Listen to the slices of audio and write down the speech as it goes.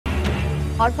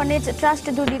Orphanage trust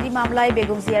দুর্নীতি মামলায়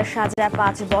বেগম জিয়ার সাজা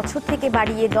 ৫ বছর থেকে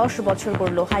বাড়িয়ে ১০ বছর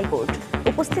করল হাইকোর্ট।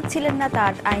 উপস্থিত ছিলেন না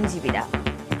তার আইনজীবীরা।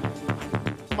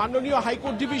 মাননীয়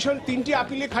হাইকোর্ট ডিভিশন ৩টি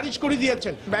আপিলে খারিজ করে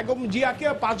দিয়েছেন। বেগম জিয়াকে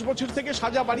 ৫ বছর থেকে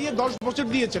সাজা বাড়িয়ে ১০ বছর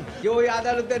দিয়েছেন। ওই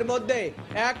আদালতের মধ্যে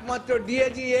একমাত্র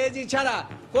ডিএজি এজি ছাড়া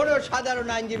কোনো সাধারণ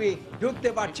আইনজীবী ঢুকতে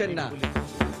পারছেন না।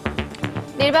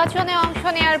 নির্বাচনে অংশ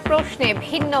নেওয়ার প্রশ্নে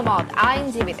ভিন্ন মত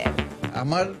আইনজীবীদের।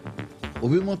 আমার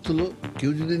অভিমত হলো,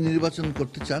 কেউ যদি নির্বাচন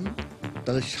করতে চান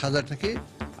তাহলে সাজাটাকে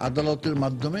আদালতের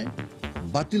মাধ্যমে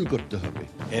বাতিল করতে হবে।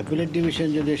 অ্যাপিলেট ডিভিশন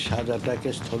যদি সাজাটাকে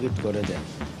স্থগিত করে দেয়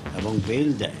এবং বেইল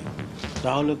দেয়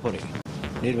তাহলে পরে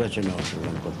নির্বাচনে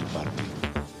অংশগ্রহণ করতে পারবে।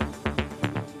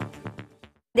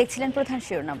 দেখছিলেন প্রধান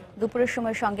শিরোনাম। দুপুরের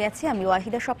সময় সঙ্গে আছি আমি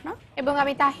ওয়াহিদা স্বপ্না এবং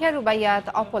আমি তাহিয়া রুবাইয়াত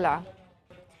অপলা।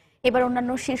 এবার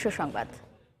অন্যান্য শীর্ষ সংবাদ।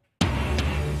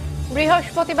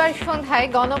 বৃহস্পতিবার সন্ধ্যায়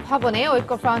গণভবনে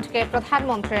ঐক্যফ্রন্টকে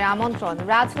প্রধানমন্ত্রীর আমন্ত্রণ।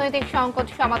 রাজনৈতিক সংকট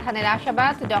সমাধানের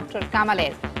আশাবাদ ডক্টর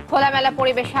কামালের। খোলামেলা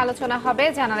পরিবেশে আলোচনা হবে,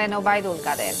 জানালেন ওবায়দুল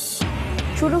কাদের।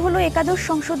 শুরু হলো একাদশ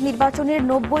সংসদ নির্বাচনের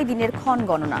 ৯০ দিনের ক্ষণ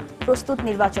গণনা। প্রস্তুত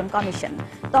নির্বাচন কমিশন।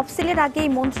 তফসিলের আগেই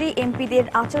মন্ত্রী এমপিদের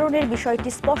আচরণের বিষয়টি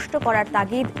স্পষ্ট করার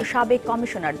তাগিদ সাবেক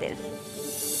কমিশনারদের।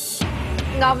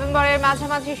 নভেম্বরের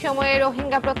মাঝামাঝি সময়ে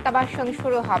রোহিঙ্গা প্রত্যাবাসন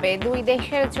শুরু হবে। দুই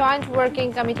দেশের জয়েন্ট ওয়ার্কিং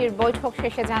কমিটির বৈঠক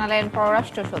শেষে জানালেন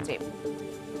পররাষ্ট্র সচিব।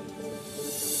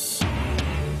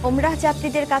 ওমরাহ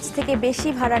যাত্রীদের কাছ থেকে বেশি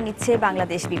ভাড়া নিচ্ছে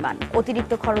বাংলাদেশ বিমান।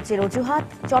 অতিরিক্ত খরচের অজুহাত,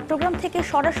 চট্টগ্রাম থেকে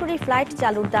সরাসরি ফ্লাইট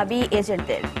চালুর দাবি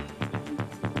এজেন্টদের।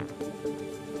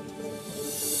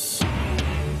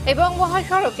 এবং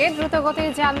মহাসড়কে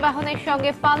দ্রুতগতির যানবাহনের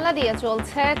সঙ্গে পাল্লা দিয়ে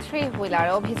চলছে থ্রি হুইলার।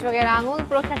 অভিযোগের আঙুল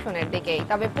প্রশাসনের দিকেই,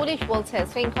 তবে পুলিশ বলছে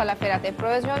শৃঙ্খলা ফেরাতে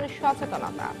প্রয়োজন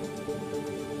সচেতনতা।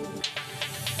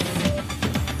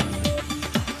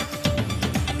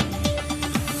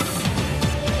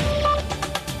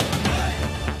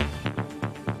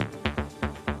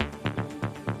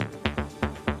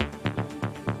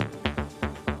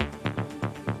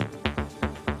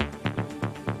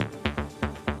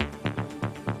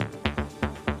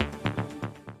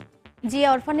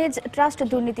 জিয়া অরফানেজ ট্রাস্ট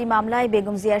দুর্নীতি মামলায়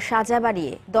বেগম জিয়ার সাজা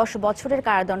বাড়িয়ে ১০ বছরের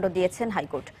কারাদণ্ড দিয়েছেন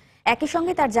হাইকোর্ট। একই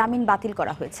সঙ্গে তার জামিন বাতিল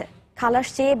করা হয়েছে। খালাস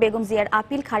চেয়ে বেগম জিয়ার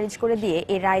আপিল খারিজ করে দিয়ে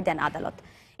এ রায় দেন আদালত।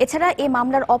 এছাড়া এ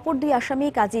মামলার অপর দুই আসামি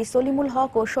কাজী সলিমুল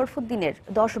হক ও শরফুদ্দিনের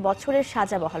 ১০ বছরের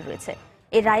সাজা বহাল রয়েছে।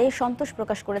 এ রায়ে সন্তোষ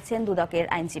প্রকাশ করেছেন দুদকের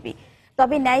আইনজীবী।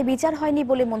 তবে ন্যায় বিচার হয়নি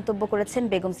বলে মন্তব্য করেছেন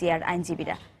বেগম জিয়ার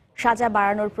আইনজীবীরা। সাজা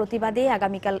বাড়ানোর প্রতিবাদে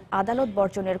আগামীকাল আদালত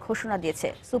বর্জনের ঘোষণা দিয়েছে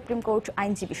সুপ্রিম কোর্ট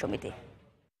আইনজীবী সমিতি।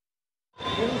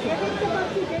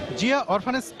 জিয়া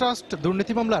অরফানেজ ট্রাস্ট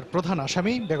দুর্নীতি মামলার প্রধান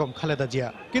আসামি বেগম খালেদা জিয়া,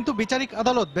 কিন্তু বিচারিক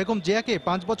আদালত বেগম জিয়াকে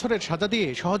 ৫ বছরের সাজা দিয়ে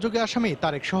সহযোগী আসামি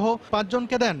তারেক সহ ৫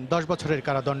 জনকে দেন ১০ বছরের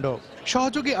কারাদণ্ড।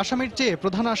 সহযোগী আসামির চেয়ে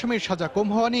প্রধান আসামির সাজা কম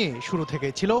হওয়া নিয়ে শুরু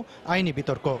থেকেই ছিল আইনি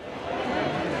বিতর্ক।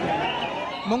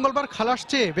 মঙ্গলবার খালাস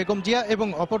চেয়ে বেগম জিয়া এবং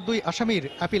অপর দুই আসামির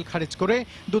আপিল খারিজ করে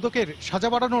দুদকের সাজা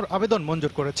বাড়ানোর আবেদন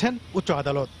মঞ্জুর করেছেন উচ্চ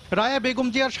আদালত। রায়ে বেগম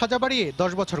জিয়ার সাজা বাড়িয়ে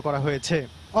 ১০ বছর করা হয়েছে।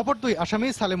 অপর দুই আসামি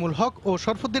সালেমুল হক ও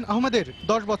শরফুদ্দিন আহমেদের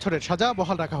 ১০ বছরের সাজা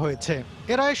বহাল রাখা হয়েছে।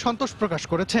 এ রায়ে সন্তোষ প্রকাশ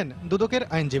করেছেন দুদকের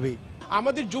আইনজীবী।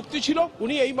 আমাদের যুক্তি ছিল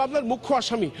উনি এই মামলার মুখ্য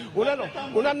আসামি,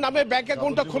 ওনার নামে ব্যাংক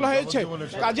অ্যাকাউন্টটা খোলা হয়েছে।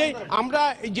 কাজেই আমরা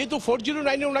যেহেতু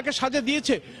 409-এ ওনাকে সাজা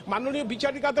দিয়েছে মাননীয়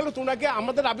বিচারিক আদালত, ওনাকে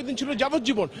আমাদের আবেদন ছিল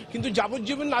যাবজ্জীবন, কিন্তু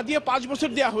যাবজ্জীবন না দিয়ে 5 বছর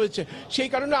দেওয়া হয়েছে। সেই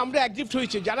কারণে আমরা অ্যাগ্রিভড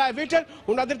হয়েছে। যারা অ্যাভেটার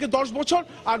ওনাদেরকে 10 বছর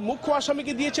আর মুখ্য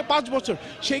আসামিকে দিয়েছে 5 বছর।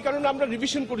 সেই কারণে আমরা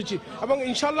রিভিশন করেছি এবং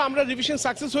ইনশাল্লাহ আমরা রিভিশন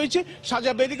সাকসেস হয়েছে,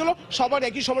 সাজা বেরিয়ে গেল, সবার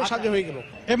একই সময় সাজা হয়ে গেল।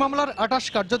 এ মামলার 28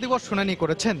 কার্যদিবস শুনানি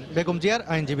করেছেন বেগম জিয়ার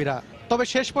আইনজীবীরা। তবে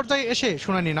শেষ পর্যায়ে এসে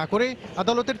শুনানি না করে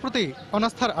আদালতের প্রতি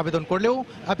অনাস্থার আবেদন করলেও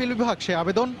আপিল বিভাগ সে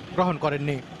আবেদন গ্রহণ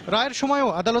করেননি। রায়ের সময়ও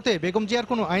আদালতে বেগম জিয়ার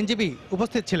কোনো আইনজীবী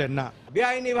উপস্থিত ছিলেন না।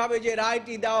 বেআইনিভাবে যে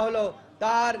রায়টি দেওয়া হলো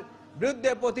তার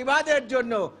বিরুদ্ধে প্রতিবাদের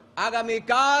জন্য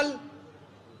আগামীকাল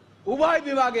উভয়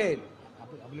বিভাগের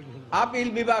আপিল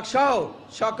বিভাগ সহ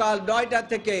সকাল ৯টা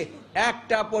থেকে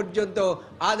 1টা পর্যন্ত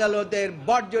আদালতের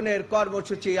বর্জনের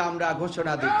কর্মসূচি আমরা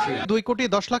ঘোষণা দিচ্ছি। 2 কোটি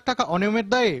 10 লাখ টাকা অনিয়মের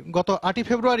দায়ে গত 8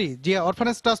 ফেব্রুয়ারি জিয়া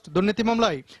অরফানেজ ট্রাস্ট দুর্নীতি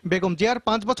মামলায় বেগম জিয়ার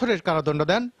 5 বছরের কারাদণ্ড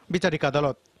দেন বিচারিক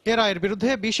আদালত। এ রায়ের বিরুদ্ধে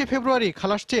 20 ফেব্রুয়ারি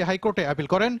খালাস চেয়ে হাইকোর্টে আপিল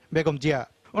করেন বেগম জিয়া।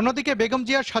 অন্যদিকে বেগম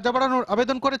জিয়ার সাজা বাড়ানোর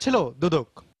আবেদন করেছিল দুদক।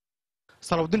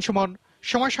 সালাউদ্দিন সুমন,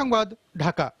 সময় সংবাদ,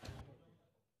 ঢাকা।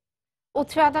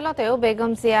 উচ্চ আদালতেও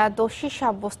বেগম জিয়া দোষী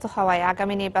সাব্যস্ত হওয়ায়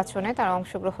আগামী নির্বাচনে তার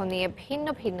অংশগ্রহণ নিয়ে ভিন্ন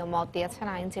ভিন্ন মত দিয়েছেন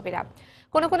আইনজীবীরা।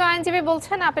 কোন কোন আইনজীবী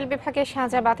বলছেন আপিল বিভাগে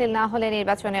সাজা বাতিল না হলে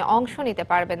নির্বাচনে অংশ নিতে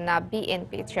পারবেন না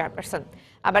বিএনপি চেয়ারপারসন।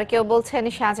 আবার কেউ বলছেন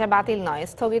সাজা বাতিল নয়,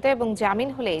 স্থগিত এবং জামিন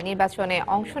হলেই নির্বাচনে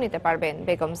অংশ নিতে পারবেন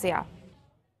বেগম জিয়া।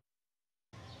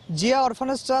 জিয়া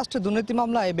অরফানেজ ট্রাস্ট দুর্নীতি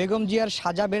মামলায় বেগম জিয়ার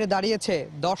সাজা বেড়ে দাঁড়িয়েছে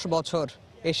 10 বছর।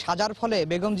 এই সাজার ফলে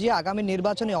বেগম জিয়া আগামী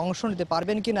নির্বাচনে অংশ নিতে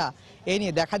পারবেন কিনা এই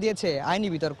নিয়ে দেখা দিয়েছে আইনি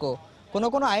বিতর্ক।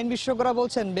 কোনো আইন বিশেষজ্ঞরা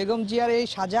বলছেন বেগম জিয়ার এই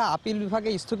সাজা আপিল বিভাগে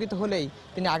স্থগিত হলেই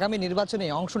তিনি আগামী নির্বাচনে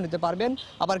অংশ নিতে পারবেন।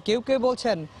 আবার কেউ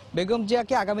বলছেন বেগম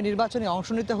জিয়াকে আগামী নির্বাচনে অংশ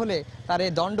নিতে হলে তার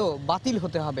এই দণ্ড বাতিল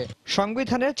হতে হবে।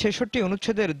 সংবিধানের ৬৬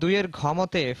 অনুচ্ছেদের ২-এর ঘ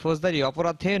মতে ফৌজদারি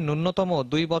অপরাধে ন্যূনতম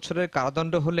 ২ বছরের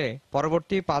কারাদণ্ড হলে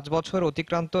পরবর্তী ৫ বছর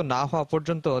অতিক্রান্ত না হওয়া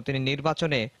পর্যন্ত তিনি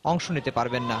নির্বাচনে অংশ নিতে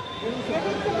পারবেন না।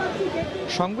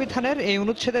 সংবিধানের এই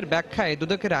অনুচ্ছেদের ব্যাখ্যায়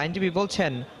দুদকের আইনজীবী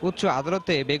বলছেন, উচ্চ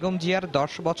আদালতে বেগম জিয়ার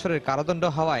 ১০ বছরের কারাদণ্ড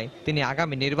হওয়ায় তিনি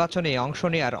আগামী নির্বাচনে অংশ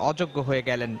নেওয়ার অযোগ্য হয়ে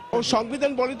গেলেন।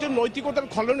 সংবিধান বলে যে নৈতিকতার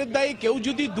খলনের দায়ে কেউ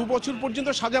যদি ২ বছর পর্যন্ত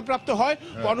সাজাপ্রাপ্ত হয়,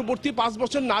 পরবর্তী ৫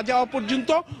 বছর না যাওয়া পর্যন্ত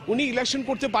উনি ইলেকশন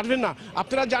করতে পারবেন না।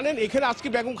 আপনারা জানেন এখানে আজকে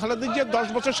বেগম খালেদা জিয়ার ১০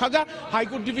 বছর সাজা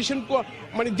হাইকোর্ট ডিভিশন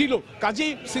দিল,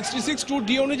 কাজেই 66(2)D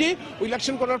অনুযায়ী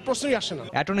ইলেকশন করার প্রশ্নই আসে না।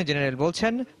 অ্যাটর্নি জেনারেল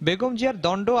বলছেন, বেগম জিয়ার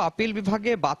দণ্ড আপিল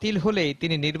বিভাগে বাতিল হলেই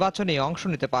তিনি নির্বাচনে অংশ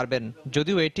নিতে পারবেন,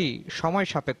 যদিও এটি সময়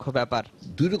সাপেক্ষ ব্যাপার।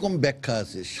 ২ রকম ব্যাখ্যা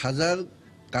আছে, সাজার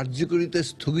কার্যকারিতা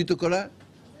স্থগিত করা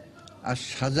আর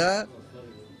সাজা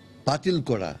বাতিল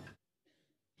করা।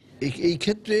 এই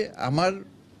ক্ষেত্রে আমার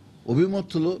অভিমত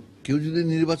হলো, কেউ যদি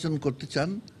নির্বাচন করতে চান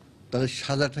তাহলে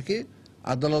সাজাটাকে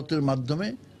আদালতের মাধ্যমে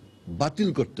বাতিল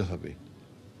করতে হবে।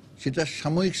 সেটা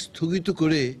সাময়িক স্থগিত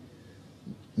করে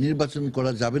নির্বাচন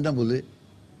করা যাবে না বলে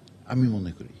আমি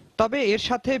মনে করি। তবে এর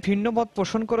সাথে ভিন্ন মত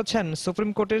পোষণ করেছেন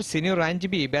সুপ্রিম কোর্টের সিনিয়র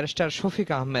আইনজীবী ব্যারিস্টার শফিক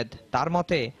আহমেদ। তার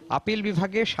মতে আপিল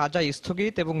বিভাগে সাজা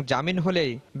স্থগিত এবং জামিন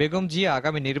হলেই বেগম জিয়া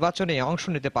আগামী নির্বাচনে অংশ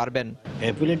নিতে পারবেন।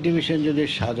 অ্যাপিলেট ডিভিশন যদি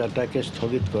সাজাটাকে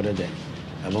স্থগিত করে দেয়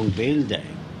এবং বেইল দেয়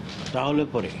তাহলে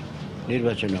পরে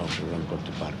নির্বাচনে অংশগ্রহণ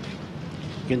করতে পারবে।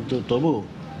 কিন্তু তবু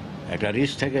একটা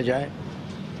রিস্ক থেকে যায়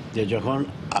যে যখন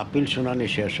আপিল শুনানি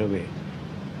শেষ হবে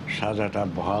সাজাটা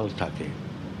বহাল থাকে,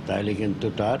 তাহলে কিন্তু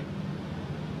তার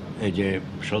এই যে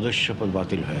সদস্যপদ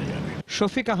বাতিল হয়ে যাবে।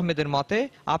 শফিক আহমেদের মতে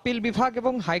আপিল বিভাগ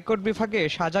এবং হাইকোর্ট বিভাগে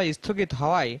সাজা স্থগিত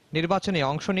হওয়ায় নির্বাচনে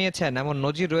অংশ নিয়েছেন এমন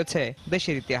নজির রয়েছে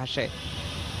দেশের ইতিহাসে।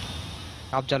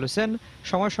 আফজাল হোসেন,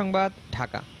 সময় সংবাদ,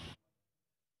 ঢাকা।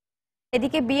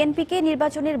 এদিকে বিএনপিকে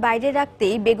নির্বাচনের বাইরে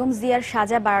রাখতেই বেগম জিয়ার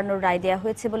সাজা বাড়ানোর রায় দেওয়া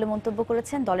হয়েছে বলে মন্তব্য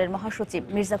করেছেন দলের মহাসচিব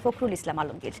মির্জা ফখরুল ইসলাম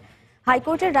আলমগীর।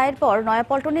 হাইকোর্টের রায়ের পর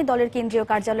নয়াপল্টনে দলের কেন্দ্রীয়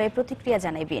কার্যালয়ে প্রতিক্রিয়া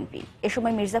জানায় বিএনপি। এ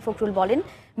সময় মির্জা ফখরুল বলেন,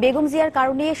 বেগম জিয়ার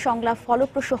কারণে সংলাপ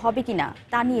ফলপ্রসূ হবে কিনা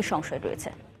তা নিয়ে সংশয় রয়েছে।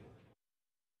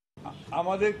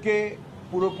 আমাদেরকে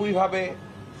পুরোপুরিভাবে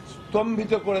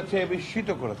স্তম্ভিত করেছে, বিস্মিত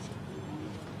করেছে।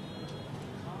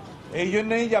 এই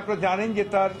জন্যই যে আপনারা জানেন যে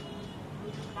তার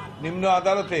নিম্ন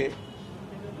আদালতে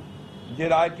যে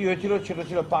রায়টি হয়েছিল সেটা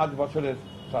ছিল ৫ বছরের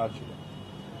সাজা ছিল।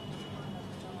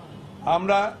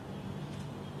 আমরা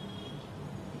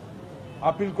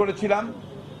আপিল করেছিলাম,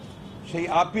 সেই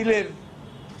আপিলের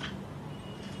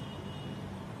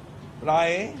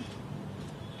রায়ে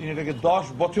তিনি এটাকে ১০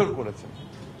 বছর করেছেন,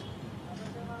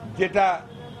 যেটা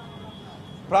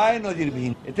প্রায়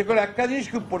নজিরবিহীন। এতে করে একটা জিনিস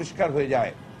খুব পরিষ্কার হয়ে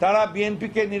যায়, তারা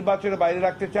বিএনপিকে নির্বাচনের বাইরে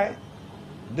রাখতে চায়,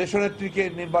 দেশনেত্রীকে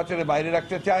নির্বাচনের বাইরে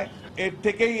রাখতে চায়। এর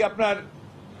থেকেই আপনার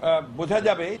বোঝা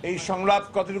যাবে এই সংলাপ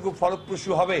কতটুকু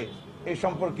ফলপ্রসূ হবে এই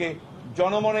সম্পর্কে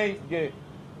জনমনে যে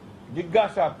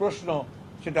জিজ্ঞাসা, প্রশ্ন,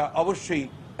 সেটা অবশ্যই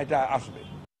এটা আসবে।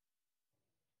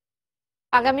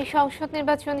 আগামী সংসদ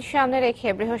নির্বাচন সামনে রেখে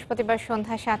বৃহস্পতিবার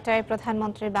সন্ধ্যা ৭টায়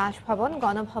প্রধানমন্ত্রীর বাসভবন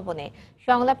গণভবনে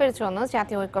সংলাপের জন্য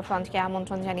জাতীয় ঐক্যফ্রন্টকে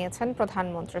আমন্ত্রণ জানিয়েছেন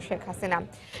প্রধানমন্ত্রী শেখ হাসিনা।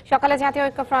 সকালে জাতীয়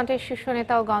ঐক্যফ্রন্টের শীর্ষ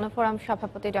নেতা ও গণফোরাম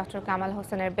সভাপতি ডক্টর কামাল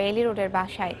হোসেনের বেইলি রোডের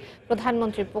বাসায়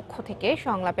প্রধানমন্ত্রীর পক্ষ থেকে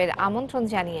সংলাপের আমন্ত্রণ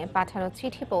জানিয়ে পাঠানো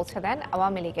চিঠি পৌঁছে দেন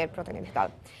আওয়ামী লীগের প্রতিনিধি দল।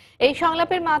 এই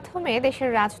সংলাপের মাধ্যমে দেশের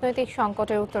রাজনৈতিক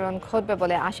সংকটের উত্তরণ ঘটবে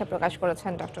বলে আশা প্রকাশ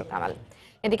করেছেন ডক্টর কামাল।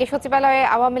 এদিকে সচিবালয়ে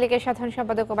আওয়ামী লীগের সাধারণ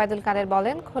সম্পাদক ওবায়দুল কাদের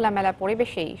বলেন, খোলামেলা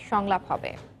পরিবেশেই সংলাপ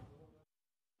হবে।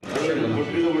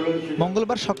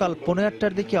 মঙ্গলবার সকাল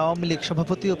 ৮:৩০টার দিকে আওয়ামী লীগ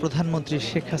সভাপতি ও প্রধানমন্ত্রী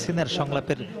শেখ হাসিনার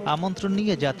সংলাপের আমন্ত্রণ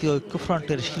নিয়ে জাতীয়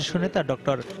ঐক্যফ্রন্টের শীর্ষ নেতা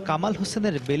ডক্টর কামাল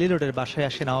হোসেনের বেলি রোডের বাসায়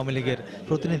আসেন আওয়ামী লীগের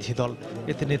প্রতিনিধি দল।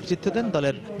 এতে নেতৃত্ব দেন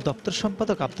দলের দপ্তর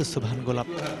সম্পাদক আব্দুস সুবহান গোলাপ।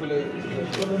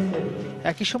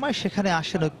 একই সময় সেখানে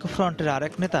আসেন ঐক্যফ্রন্টের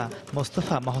আরেক নেতা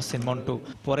মোস্তফা মহসিন মন্টু।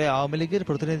 পরে আওয়ামী লীগের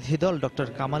প্রতিনিধি দল ডক্টর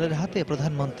কামালের হাতে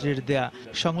প্রধানমন্ত্রীর দেয়া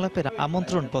সংলাপের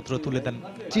আমন্ত্রণ পত্র তুলে দেন।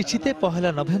 চিঠিতে ১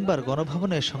 নভেম্বর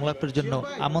গণভবনে সংলাপের জন্য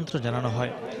আমন্ত্রণ জানানো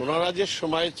হয়। ওনারা যে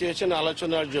সময় চেয়েছেন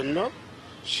আলোচনার জন্য,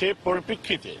 সে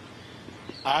পরিপ্রেক্ষিতে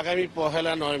আগামী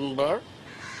 ১ নভেম্বর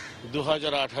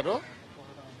 ২০১৮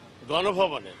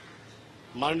 গণভবনে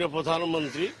মাননীয়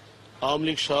প্রধানমন্ত্রী আওয়ামী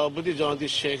লীগ সভাপতি জননেত্রী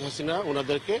শেখ হাসিনা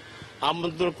ওনাদেরকে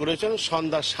আমন্ত্রণ করেছেন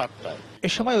সন্ধ্যা 7টায়। এ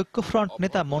সময় ঐক্যফ্রন্ট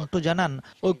নেতা মন্টু জানান,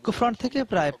 ঐক্যফ্রন্ট থেকে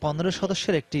প্রায় 15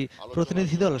 সদস্যের একটি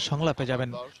প্রতিনিধি দল সংলাপে যাবেন।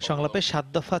 সংলাপে 7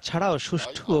 দফা ছাড়াও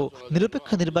সুষ্ঠু ও নিরপেক্ষ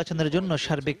নির্বাচনের জন্য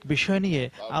সার্বিক বিষয় নিয়ে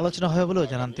আলোচনা হয়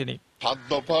বলেও জানান তিনি। 7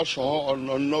 দফা সহ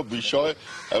অন্যান্য বিষয়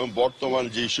এবং বর্তমান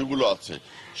যে ইস্যুগুলো আছে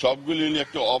সবগুলি নিয়ে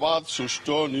একটা অবাধ,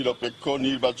 সুষ্ঠু, নিরপেক্ষ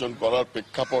নির্বাচন করার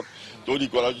প্রেক্ষাপট তৈরি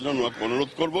করার জন্য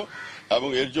অনুরোধ করব এবং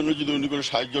এর জন্য যদি উনি কোনো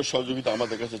সাহায্য সহযোগিতা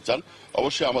আমাদের কাছে চান,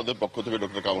 অবশ্যই আমাদের পক্ষ থেকে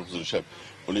ডক্টর কামাল হোসেন সাহেব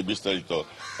উনি বিস্তারিত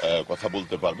কথা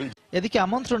বলতে পারবেন। এদিকে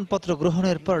আমন্ত্রণপত্র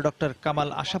গ্রহণের পর ডক্টর কামাল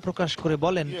আশা প্রকাশ করে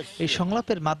বলেন, এই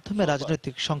সংলাপের মাধ্যমে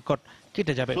রাজনৈতিক সংকট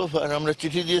কেটে যাবে। আমরা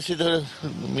চিঠি দিয়েছি,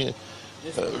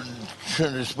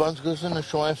 রেসপন্স করেছেন,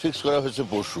 সময় ফিক্স করা হয়েছে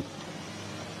পরশু।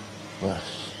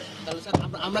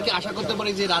 আমরা কি আশা করতে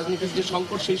পারি যে রাজনীতির যে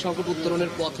সংকট সেই সংকট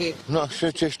উত্তরণের পথে? না, সে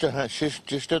চেষ্টা, হ্যাঁ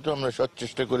চেষ্টা তো আমরা সব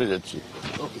চেষ্টা করে যাচ্ছি।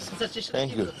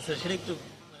 Thank you.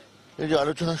 এই যে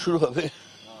আলোচনা শুরু হবে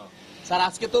স্যার,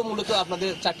 আজকে তো মূলত আপনাদের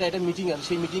 4টা একটা মিটিং আছে,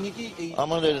 সেই মিটিং এ কি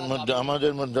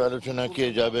আমাদের মধ্যে আলোচনা কে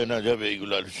যাবে না যাবে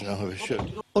এইগুলো আলোচনা হবে।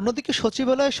 অন্যদিকে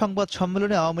সচিবালয়ে সংবাদ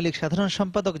সম্মেলনে আওয়ামী লীগ সাধারণ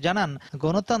সম্পাদক জানান,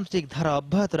 গণতান্ত্রিক ধারা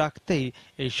অব্যাহত রাখতেই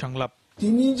এই সংলাপ।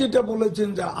 তিনি যেটা বলেছেন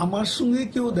যে আমার সঙ্গে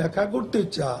কেউ দেখা করতে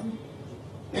চান,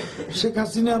 শেখ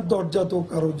হাসিনার দরজা তো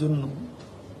কারোর জন্য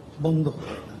বন্ধ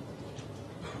হয় না,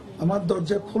 আমার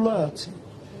দরজা খোলা আছে।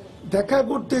 দেখা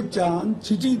করতে চান,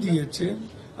 চিঠি দিয়েছে,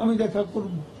 আমি দেখা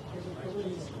করব।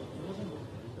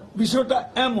 বিষয়টা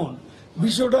এমন,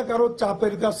 বিষয়টা কারো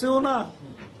চাপের কাছেও না।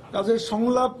 কাজের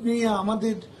সংলাপ নিয়ে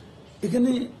আমাদের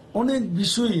এখানে অনেক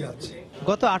বিষয়ই আছে।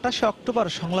 গত 28 অক্টোবর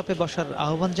সংলাপে বসার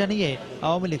আহ্বান জানিয়ে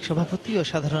আওয়ামী লীগ সভাপতি ও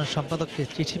সাধারণ সম্পাদককে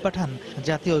চিঠি পাঠান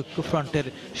জাতীয় ঐক্যফ্রন্টের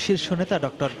শীর্ষ নেতা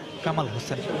ডক্টর কামাল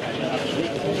হোসেন।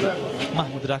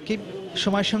 মাহমুদ রাকিব,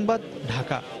 সময় সংবাদ,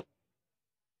 ঢাকা।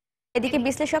 এদিকে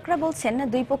বিশ্লেষকরা বলছেন,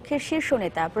 দুই পক্ষের শীর্ষ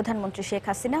নেতা প্রধানমন্ত্রী শেখ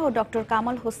হাসিনা ও ডক্টর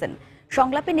কামাল হোসেন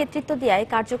সংলাপে নেতৃত্ব দেওয়ায়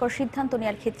কার্যকর সিদ্ধান্ত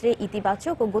নেওয়ার ক্ষেত্রে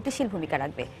ইতিবাচক ও গতিশীল ভূমিকা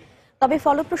রাখবে। তবে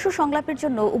ফলপ্রসূ সংলাপের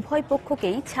জন্য উভয়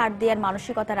পক্ষকেই ছাড় দেওয়ার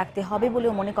মানসিকতা রাখতে হবে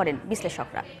বলেও মনে করেন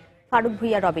বিশ্লেষকরা। ফারুক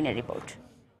ভুইয়া, রবিনের রিপোর্ট।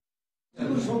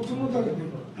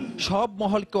 সব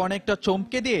মহলকে অনেকটা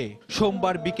চমকে দিয়ে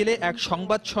সোমবার বিকেলে এক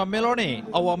সংবাদ সম্মেলনে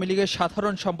আওয়ামী লীগের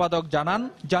সাধারণ সম্পাদক জানান,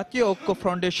 জাতীয়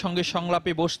ঐক্যফ্রন্টের সঙ্গে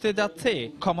সংলাপে বসতে যাচ্ছে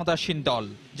ক্ষমতাসীন দল,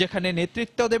 যেখানে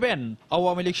নেতৃত্ব দেবেন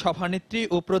আওয়ামী লীগ সভানেত্রী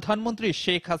ও প্রধানমন্ত্রী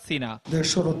শেখ হাসিনা।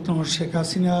 দেশরত্ন শেখ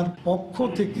হাসিনার পক্ষ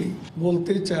থেকে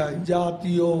বলতে চাই,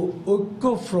 জাতীয়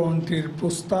ঐক্যফ্রন্টের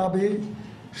প্রস্তাবে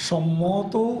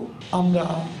সম্মত। আমরা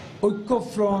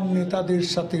ঐক্যফ্রন্ট নেতাদের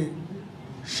সাথে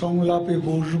সংলাপে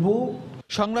বসবো।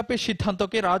 সংলাপের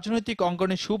সিদ্ধান্তকে রাজনৈতিক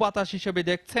অঙ্গনে সুবাতাস হিসেবে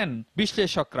দেখছেন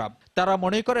বিশ্লেষকরা। তারা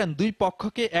মনে করেন, দুই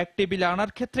পক্ষকে এক টেবিলে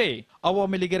আনার ক্ষেত্রে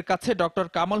আওয়ামী লীগের কাছে ডক্টর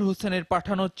কামাল হোসেনের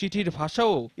পাঠানো চিঠির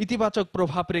ভাষাও ইতিবাচক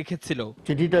প্রভাব রেখেছিল।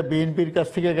 চিঠিটা বিএনপির কাছ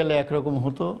থেকে গেলে একরকম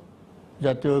হতো,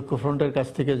 জাতীয় ঐক্যফ্রন্টের কাছ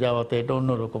থেকে যাওয়াতে এটা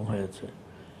অন্যরকম হয়েছে,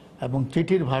 এবং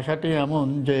চিঠির ভাষাটি এমন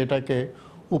যে এটাকে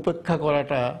উপেক্ষা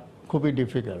করাটা খুবই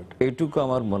ডিফিকাল্ট। এইটুকু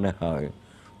আমার মনে হয়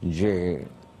যে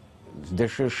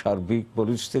দেশের সার্বিক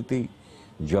পরিস্থিতি,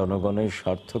 জনগণের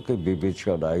স্বার্থকে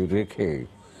বিবেচনায় রেখে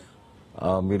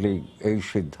আওয়ামী লীগ এই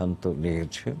সিদ্ধান্ত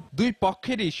নিয়েছে। দুই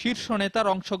পক্ষেরই শীর্ষ নেতার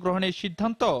অংশগ্রহণের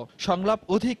সিদ্ধান্ত সংলাপ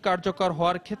অধিক কার্যকর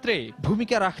হওয়ার ক্ষেত্রে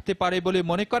ভূমিকা রাখতে পারে বলে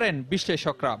মনে করেন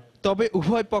বিশ্লেষকরা। তবে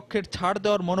উভয় পক্ষের ছাড়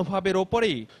দেওয়ার মনোভাবের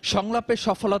ওপরেই সংলাপের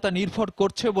সফলতা নির্ভর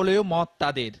করছে বলেও মত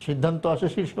তাদের। সিদ্ধান্ত আসে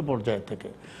শীর্ষ পর্যায় থেকে।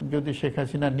 যদি শেখ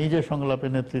হাসিনা নিজে সংলাপে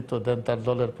নেতৃত্ব দেন তার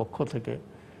দলের পক্ষ থেকে,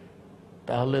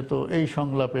 তাহলে তো এই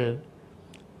সংলাপের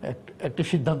একটি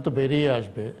সিদ্ধান্ত বেরিয়ে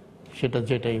আসবে, সেটা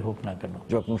যেটাই হোক না কেন।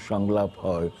 যখন সংলাপ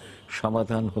হয়,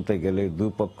 সমাধান হতে গেলে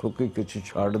দুই পক্ষকে কিছু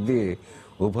ছাড় দিয়ে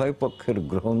উভয় পক্ষের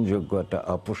গ্রহণযোগ্য একটা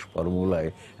আপোষ ফর্মুলায়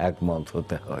একমত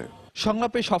হতে হয়।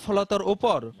 সংলাপে সফলতার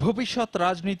উপর ভবিষ্যৎ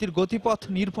রাজনীতির গতিপথ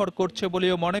নির্ভর করছে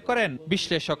বলেও মনে করেন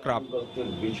বিশ্লেষকরা।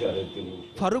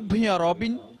 ফারুক ভুঁইয়া,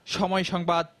 রবিন, সময়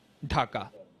সংবাদ, ঢাকা।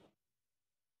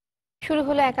 শুরু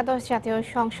হলো একাদশ জাতীয়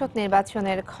সংসদ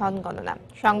নির্বাচনের ক্ষণগণনা।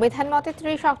 সংবিধান মতে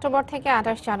 30 অক্টোবর থেকে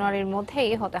 28 জানুয়ারির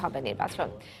মধ্যেই হতে হবে নির্বাচন।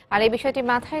 আর এই বিষয়টি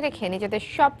মাথায় রেখে নিজেদের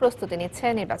সব প্রস্তুতি নিচ্ছে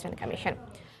নির্বাচন কমিশন।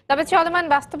 তবে চলমান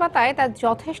বাস্তবতায় তা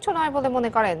যথেষ্ট নয় বলে মনে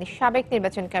করেন সাবেক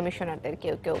নির্বাচন কমিশনারদের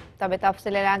কেউ কেউ। তবে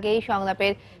তফসিলের আগেই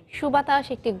সংলাপের সুবাতাস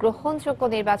একটি গ্রহণযোগ্য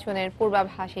নির্বাচনের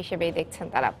পূর্বাভাস হিসেবেই দেখছেন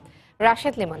তারা।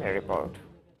 রাশেদ লিমনের রিপোর্ট।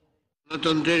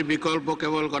 গণতন্ত্রের বিকল্প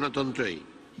কেবল গণতন্ত্রই।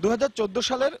 2014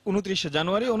 সালের 29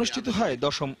 জানুয়ারি অনুষ্ঠিত হয়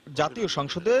দশম জাতীয়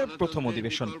সংসদের প্রথম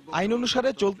অধিবেশন। আইন অনুসারে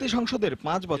চলতি সংসদের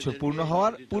 5 বছর পূর্ণ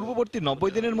হওয়ার পূর্ববর্তী 90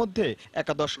 দিনের মধ্যে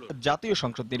একাদশ জাতীয়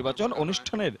সংসদ নির্বাচন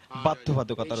অনুষ্ঠানের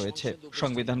বাধ্যবাধকতা রয়েছে।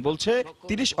 সংবিধান বলছে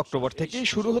 30 অক্টোবর থেকেই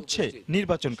শুরু হচ্ছে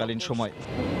নির্বাচনকালীন সময়।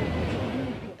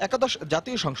 একাদশ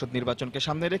জাতীয় সংসদ নির্বাচনকে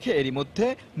সামনে রেখে এরই মধ্যে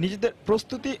নিজেদের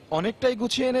প্রস্তুতি অনেকটাই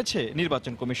গুছিয়ে এনেছে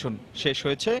নির্বাচন কমিশন। শেষ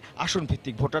হয়েছে আসন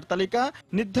ভিত্তিক ভোটার তালিকা,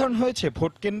 নির্ধারণ হয়েছে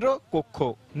ভোট কেন্দ্র, কক্ষ,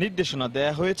 নির্দেশনা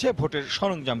দেয়া হয়েছে ভোটের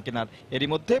সরঞ্জাম কেনার। এরই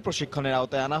মধ্যে প্রশিক্ষণের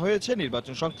আওতায় আনা হয়েছে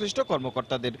নির্বাচন সংশ্লিষ্ট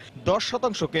কর্মকর্তাদের।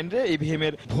 10% কেন্দ্রে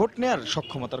ইভিএমের ভোট নেয়ার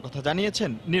সক্ষমতার কথা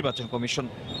জানিয়েছেন নির্বাচন কমিশন।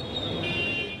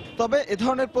 তবে এ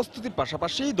ধরনের প্রস্তুতির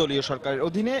পাশাপাশি দলীয় সরকারের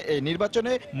অধীনে এই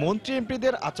নির্বাচনে মন্ত্রী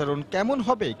এমপিদের আচরণ কেমন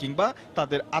হবে কিংবা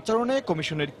তাদের আচরণে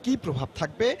কমিশনের কি প্রভাব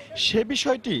থাকবে সে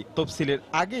বিষয়টি তফসিলের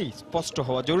আগেই স্পষ্ট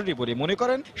হওয়া জরুরি বলে মনে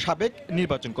করেন সাবেক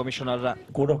নির্বাচন কমিশনাররা।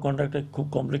 কোড অফ কন্ডাক্টটা খুব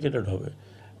কমপ্লিকেটেড হবে,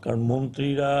 কারণ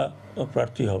মন্ত্রীরা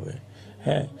প্রার্থী হবে,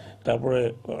 হ্যাঁ, তারপরে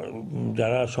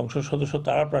যারা সংসদ সদস্য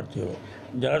তারা প্রার্থী হবে,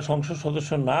 যারা সংসদ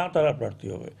সদস্য না তারা প্রার্থী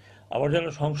হবে, আবার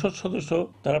যারা সংসদ সদস্য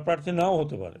তারা প্রার্থী নাও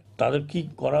হতে পারে। তাদের কি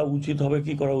করা উচিত হবে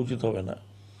কি করা উচিত হবে না,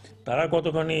 তারা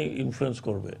কতখানি ইনফ্লুয়েন্স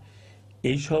করবে,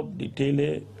 এইসব ডিটেইলে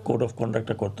কোড অফ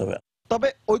কন্ডাক্টটা করতে হবে। তবে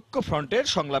ঐক্যফ্রন্টের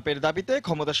সংলাপের দাবিতে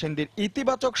ক্ষমতাসীনদের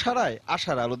ইতিবাচক সাড়ায়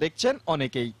আশার আলো দেখছেন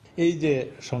অনেকেই। এই যে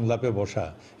সংলাপে বসা,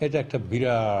 এটা একটা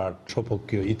বিরাট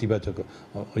সপক্ষীয় ইতিবাচক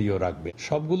রাখবে।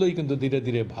 সবগুলোই কিন্তু ধীরে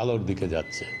ধীরে ভালোর দিকে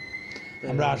যাচ্ছে।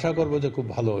 আমরা আশা করব যে খুব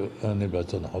ভালো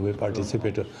নির্বাচন হবে,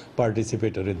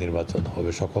 পার্টিসিপেটরি নির্বাচন হবে,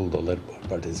 সকল দলের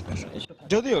পার্টিসিপেশন।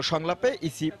 যদিও সংলাপে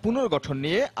ইসি পুনর্গঠন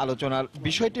নিয়ে আলোচনার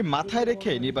বিষয়টি মাথায়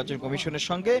রেখে নির্বাচন কমিশনের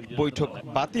সঙ্গে বৈঠক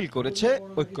বাতিল করেছে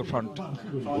ঐক্যফ্রন্ট।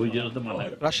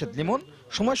 রাশেদ লিমন,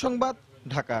 সময় সংবাদ,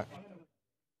 ঢাকা।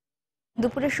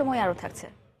 দুপুরের সময় আরো থাকছে।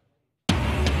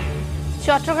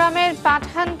 চট্টগ্রামের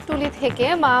পাঠানটুলি থেকে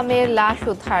মা মেয়ের লাশ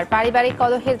উদ্ধার, পারিবারিক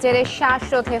কলহের জেরে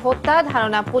শ্বাসরোধে হত্যা,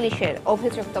 ধারণা পুলিশের,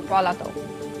 অভিযুক্ত পলাতক।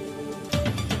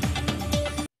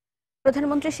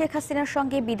 প্রধানমন্ত্রী শেখ হাসিনার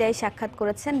সঙ্গে বিদায়ী সাক্ষাৎ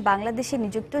করেছেন বাংলাদেশে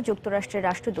নিযুক্ত যুক্তরাষ্ট্রের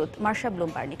রাষ্ট্রদূত মার্শা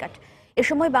ব্লুম বার্নিকাট। এ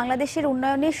সময় বাংলাদেশের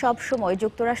উন্নয়নে সব সময়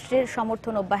যুক্তরাষ্ট্রের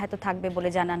সমর্থন অব্যাহত থাকবে বলে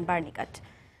জানান বার্নিকাট।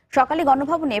 সকালে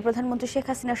গণভবনে প্রধানমন্ত্রী শেখ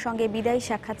হাসিনার সঙ্গে বিদায়ী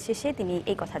সাক্ষাৎ শেষে তিনি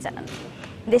এই কথা জানান।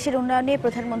 দেশের উন্নয়নে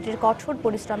প্রধানমন্ত্রীর কঠোর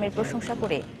পরিশ্রমের প্রশংসা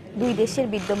করে দুই দেশের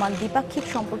বিদ্যমান দ্বিপাক্ষিক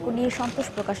সম্পর্ক নিয়ে সন্তোষ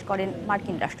প্রকাশ করেন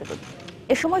মার্কিন রাষ্ট্রদূত।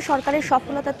 এ সময় সরকারের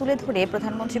সফলতা তুলে ধরে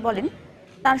প্রধানমন্ত্রী বলেন,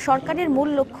 তার সরকারের মূল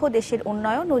লক্ষ্য দেশের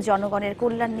উন্নয়ন ও জনগণের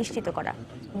কল্যাণ নিশ্চিত করা।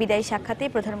 বিদায়ী সাক্ষাতে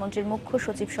প্রধানমন্ত্রীর মুখ্য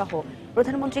সচিব সহ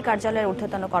প্রধানমন্ত্রী কার্যালয়ের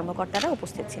ঊর্ধ্বতন কর্মকর্তারা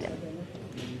উপস্থিত ছিলেন।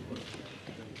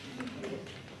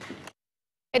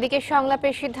 এদিকে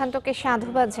সংলাপের সিদ্ধান্তকে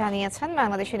সাধুবাদ জানিয়েছেন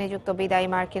বাংলাদেশে নিযুক্ত বিদায়ী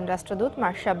মার্কিন রাষ্ট্রদূত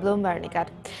মার্শা ব্লুম বার্নিকাট।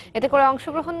 এতে করে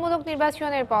অংশগ্রহণমূলক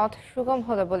নির্বাচনের পথ সুগম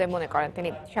হলো বলে মনে করেন তিনি।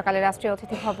 সকালে রাষ্ট্রীয়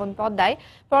অতিথি ভবন পদ্মায়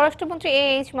পররাষ্ট্রমন্ত্রী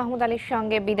এইচ মাহমুদ আলীর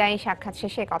সঙ্গে বিদায়ী সাক্ষাৎ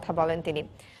শেষে কথা বলেন তিনি।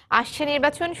 আসছে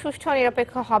নির্বাচন সুষ্ঠু ও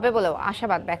নিরপেক্ষ হবে বলেও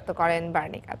আশাবাদ ব্যক্ত করেন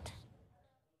Bernicat.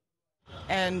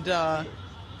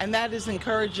 And that is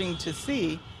encouraging to see.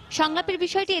 সংলাপের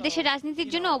বিষয়টি এদেশের রাজনীতির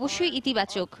জন্য অবশ্যই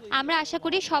ইতিবাচক। আমরা আশা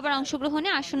করি সবার অংশগ্রহণে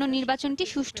আসন্ন নির্বাচনটি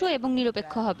সুষ্ঠু এবং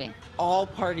নিরপেক্ষ হবে। All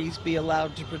parties be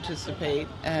allowed to participate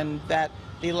and that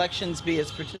the elections be as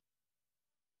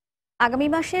আগামী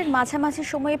মাসের মাঝামাঝি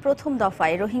সময়ে প্রথম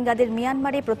দফায় রোহিঙ্গাদের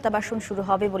মিয়ানমারে প্রত্যাবাসন শুরু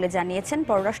হবে বলে জানিয়েছেন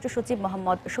পররাষ্ট্র সচিব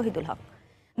মোহাম্মদ শহীদুল হক।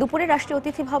 দুপুরে রাষ্ট্রীয়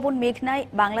অতিথি ভবন মেঘনায়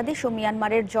বাংলাদেশ ও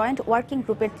মিয়ানমারের জয়েন্ট ওয়ার্কিং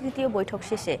গ্রুপের তৃতীয় বৈঠক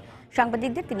শেষে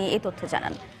সাংবাদিকদের তিনি এই তথ্য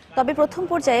জানান। তবে প্রথম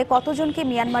পর্যায়ে কতজনকে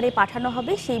মিয়ানমারে পাঠানো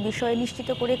হবে সেই বিষয়ে নিশ্চিত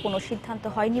করে কোনো সিদ্ধান্ত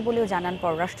হয়নি বলেও জানান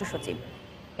পররাষ্ট্র সচিব।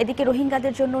 এদিকে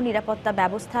রোহিঙ্গাদের জন্য নিরাপত্তা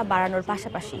ব্যবস্থা বাড়ানোর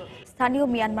পাশাপাশি স্থানীয়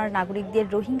মিয়ানমার নাগরিকদের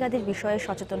রোহিঙ্গাদের বিষয়ে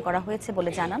সচেতন করা হয়েছে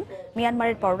বলে জানান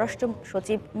মিয়ানমারের পররাষ্ট্র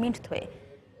সচিব মিন্ট থোয়ে।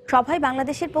 সভায়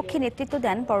বাংলাদেশের পক্ষে নেতৃত্ব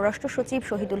দেন পররাষ্ট্র সচিব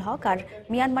শহীদুল হক আর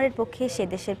মিয়ানমারের পক্ষে সে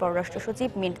দেশের পররাষ্ট্র সচিব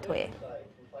মিন্ট থোয়ে।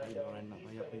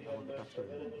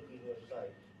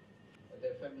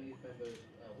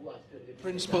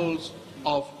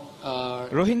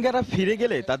 রোহিঙ্গারা ফিরে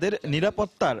গেলে তাদের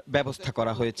নিরাপত্তার ব্যবস্থা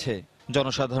করা হয়েছে।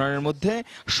 জনসাধারণের মধ্যে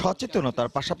সচেতনতার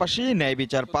পাশাপাশি ন্যায়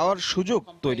বিচার পাওয়ার সুযোগ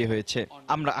তৈরি হয়েছে।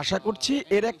 আমরা আশা করছি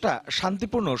এর একটা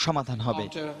শান্তিপূর্ণ সমাধান হবে।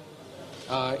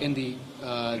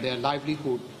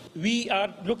 We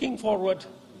are looking forward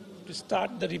to start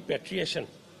the repatriation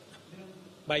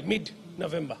by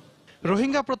mid-November.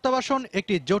 Rohingya প্রত্যাবাসন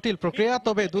একটি জটিল প্রক্রিয়া,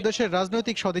 তবে দুদেশের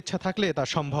রাজনৈতিক সদিচ্ছা থাকলে তা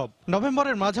সম্ভব।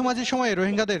 নভেম্বরের মাঝামাঝি সময়ে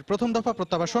রোহিঙ্গাদের প্রথম দফা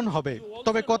প্রত্যাবাসন হবে,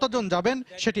 তবে কতজন যাবেন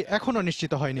সেটি এখনো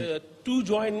নিশ্চিত হয়নি।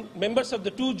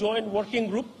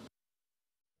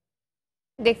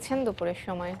 দেখছেন দুপুরের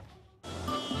সময়।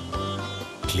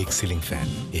 ক্লিক সিলিং ফ্যান,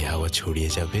 এই হাওয়া ছড়িয়ে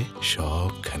যাবে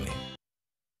সবখানে।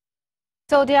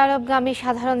 সৌদি আরবগামী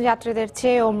সাধারণ যাত্রীদের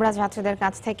চেয়ে ওমরা যাত্রীদের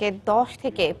কাছ থেকে 10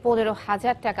 থেকে 15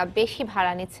 হাজার টাকা বেশি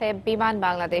ভাড়া নিচ্ছে বিমান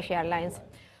বাংলাদেশ এয়ারলাইন্স।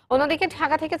 অন্যদিকে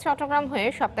ঢাকা থেকে চট্টগ্রাম হয়ে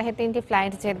সপ্তাহে 3টি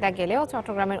ফ্লাইট জেদ্দা গেলেও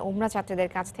চট্টগ্রামের উমরা যাত্রীদের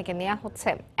কাছ থেকে নেওয়া হচ্ছে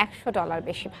 $100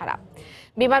 বেশি ভাড়া।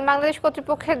 বিমান বাংলাদেশ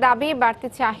কর্তৃপক্ষের দাবি, বাড়তি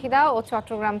চাহিদা ও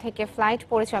চট্টগ্রাম থেকে ফ্লাইট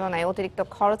পরিচালনায় অতিরিক্ত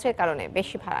খরচের কারণে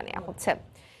বেশি ভাড়া নেওয়া হচ্ছে।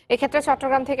 এক্ষেত্রে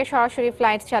চট্টগ্রাম থেকে সরাসরি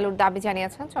ফ্লাইট চালুর দাবি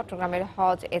জানিয়েছেন চট্টগ্রামের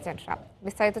হজ এজেন্টরা।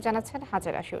 বিস্তারিত জানাচ্ছেন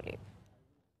হাজেরা শিউলি।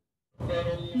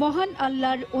 মহান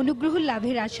আল্লাহর অনুগ্রহ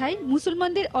লাভের আশায়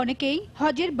মুসলমানদের অনেকেই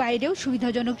হজের বাইরেও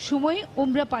সুবিধাজনক সময়ে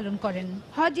উমরা পালন করেন।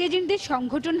 হজ এজেন্টদের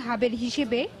সংগঠন হাবের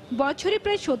হিসেবে বছরে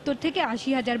প্রায় 70 থেকে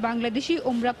 80 হাজার বাংলাদেশি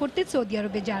উমরা করতে সৌদি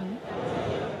আরবে যান।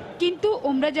 কিন্তু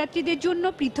উমরা যাত্রীদের জন্য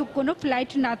পৃথক কোনো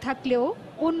ফ্লাইট না থাকলেও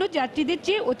অন্য যাত্রীদের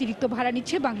চেয়ে অতিরিক্ত ভাড়া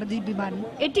নিচ্ছে বাংলাদেশ বিমান।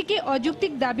 এটিকে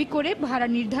অযৌক্তিক দাবি করে ভাড়া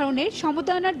নির্ধারণে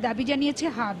সমতা আনার দাবি জানিয়েছে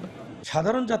হাব।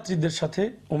 সাধারণ যাত্রীদের সাথে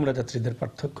উমরা যাত্রীদের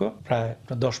পার্থক্য প্রায়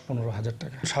 10-15 হাজার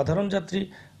টাকা। সাধারণ যাত্রী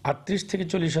 38 থেকে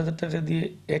 40 হাজার টাকা দিয়ে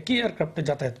একই এয়ারক্রাফটে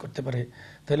যাতায়াত করতে পারে,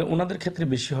 তাহলে ওনাদের ক্ষেত্রে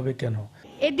বেশি হবে কেন?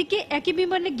 এদিকে একই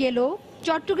বিমানে গেলেও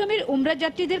চট্টগ্রামের উমরা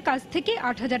যাত্রীদের কাছ থেকে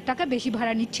 8,000 টাকা বেশি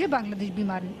ভাড়া নিচ্ছে বাংলাদেশ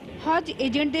বিমান। হজ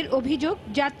এজেন্টদের অভিযোগ,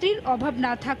 যাত্রীর অভাব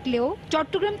না থাকলেও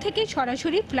চট্টগ্রাম থেকে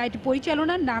সরাসরি ফ্লাইট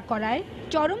পরিচালনা না করায়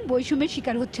চরম বৈষম্যের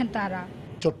শিকার হচ্ছেন তারা।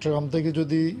 চট্টগ্রাম থেকে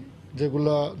যদি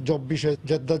যেগুলা জব বিষয়ে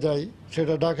জেদ্দা যায়,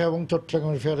 সেটা ঢাকা এবং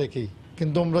চট্টগ্রামের ফেয়ার একই,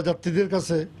 কিন্তু আমরা যাত্রীদের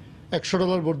কাছে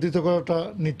 $100 বর্ধিত করাটা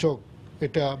নিছক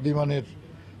এটা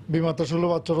বিমাতা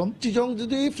সুলভ আচরণ। চিটং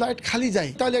যদি ফ্লাইট খালি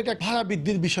যায় তাহলে এটা ভাড়া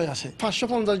বৃদ্ধির বিষয় আছে।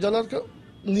 $550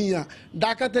 নিয়ে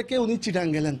ঢাকা থেকে উনি চিটাং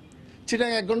গেলেন, চিটাং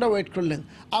 1 ঘন্টা ওয়েট করলেন,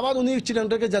 আবার উনি চিটাং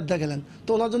থেকে জেদ্দা গেলেন, তো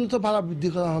ওনার জন্য তো ভাড়া বৃদ্ধি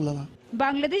করা হলো না।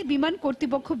 বাংলাদেশ বিমান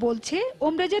কর্তৃপক্ষ বলছে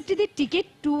উমরা যাত্রীদের টিকিট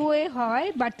 2 ওয়ে হওয়ায়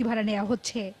বাড়তি ভাড়া নেওয়া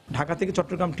হচ্ছে। ঢাকা থেকে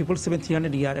চট্টগ্রাম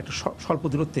 777-300 একটা স্বল্প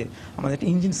দূরত্বে আমাদের একটা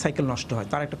ইঞ্জিন সাইকেল নষ্ট হয়,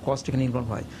 তার একটা কস্ট এখানে ইনভলভ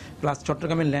হয়, প্লাস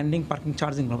চট্টগ্রামের ল্যান্ডিং পার্কিং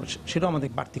চার্জ ইনভলভ হয়, সেটাও আমাদের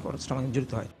বাড়তি খরচটা আমাদের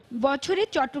জড়িত হয়। বছরে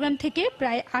চট্টগ্রাম থেকে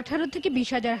প্রায় 18 থেকে 20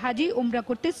 হাজার হাজি উমরা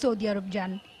করতে সৌদি আরব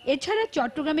যান। এছাড়া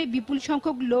চট্টগ্রামে বিপুল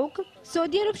সংখ্যক লোক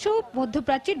সৌদি আরব সহ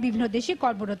মধ্যপ্রাচ্যের বিভিন্ন দেশে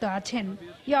কর্মরত আছেন।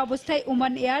 এই অবস্থায়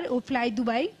ওমান এয়ার ও ফ্লাই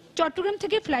দুবাই চট্টগ্রাম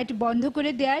থেকে ফ্লাইট বন্ধ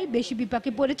করে দেওয়ায় বেশি বিপাকে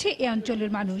পড়েছে এ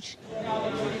অঞ্চলের মানুষ।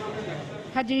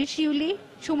 হাজেরা শিউলি,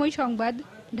 সময় সংবাদ,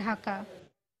 ঢাকা।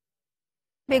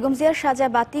 বেগম জিয়ার সাজা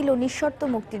বাতিল ও নিঃশর্ত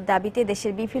মুক্তির দাবিতে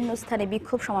দেশের বিভিন্ন স্থানে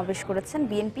বিক্ষোভ সমাবেশ করেছেন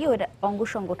বিএনপি ও এর অঙ্গ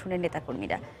সংগঠনের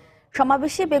নেতাকর্মীরা।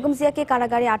 সমাবেশে বেগম জিয়াকে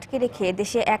কারাগারে আটকে রেখে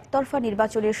দেশে একতরফা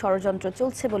নির্বাচনের ষড়যন্ত্র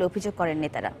চলছে বলে অভিযোগ করেন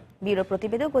নেতারা। ব্যুরো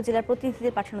প্রতিবেদক ও জেলার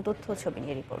প্রতিনিধিদের পাঠানো তথ্য ছবি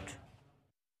নিয়ে রিপোর্ট।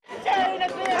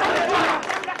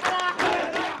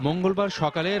 মঙ্গলবার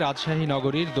সকালে রাজশাহী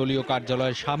নগরীর দলীয়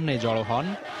কার্যালয়ের সামনে জড়ো হন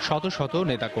শত শত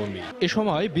নেতাকর্মী। এ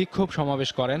সময় বিক্ষোভ সমাবেশ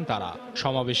করেন তারা।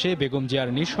 সমাবেশে বেগম জিয়ার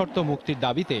নিঃশর্ত মুক্তির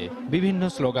দাবিতে বিভিন্ন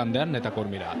স্লোগান দেন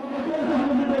নেতাকর্মীরা।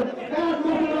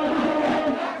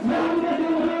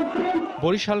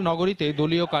 বরিশাল নগরীতে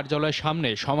দলীয় কার্যালয়ের সামনে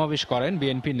সমাবেশ করেন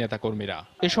বিএনপির নেতাকর্মীরা।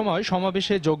 এ সময়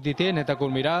সমাবেশে যোগ দিতে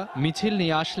নেতাকর্মীরা মিছিল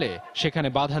নিয়ে আসলে সেখানে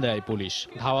বাধা দেয় পুলিশ।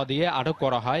 ধাওয়া দিয়ে আটক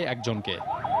করা হয় একজনকে।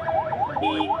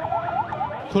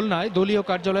 খুলনায় দলীয়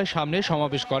কার্যালয়ের সামনে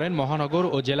সমাবেশ করেন মহানগর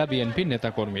ও জেলা বিএনপির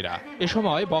নেতাকর্মীরা। এ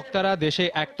সময় বক্তারা দেশে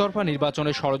একতরফা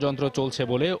নির্বাচনের ষড়যন্ত্র চলছে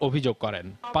বলে অভিযোগ করেন।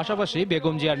 পাশাপাশি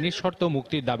বেগম জিয়ার নিঃশর্ত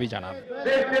মুক্তির দাবি জানান।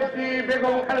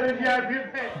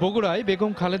 বগুড়ায়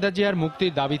বেগম খালেদা জিয়ার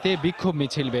মুক্তির দাবিতে বিক্ষোভ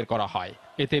মিছিল বের করা হয়।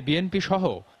 এতে বিএনপি সহ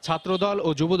ছাত্রদল ও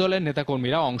যুবদলের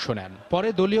নেতাকর্মীরা অংশ নেন। পরে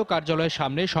দলীয় কার্যালয়ের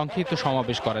সামনে সংক্ষিপ্ত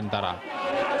সমাবেশ করেন তারা।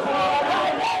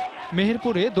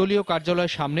 মেহেরপুরে দলীয়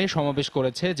কার্যালয়ের সামনে সমাবেশ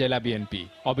করেছে জেলা বিএনপি।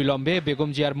 অবিলম্বে বেগম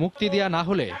জিয়ার মুক্তি দেয়া না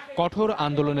হলে কঠোর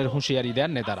আন্দোলনের হুঁশিয়ারি দেন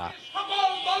নেতারা।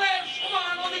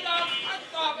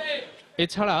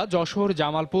 এছাড়া যশোর,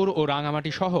 জামালপুর ও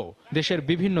রাঙামাটি সহ দেশের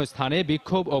বিভিন্ন স্থানে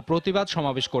বিক্ষোভ ও প্রতিবাদ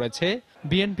সমাবেশ করেছে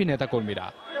বিএনপি নেতাকর্মীরা।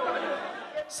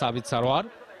 সাবিত সারোয়ার,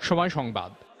 সময়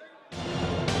সংবাদ।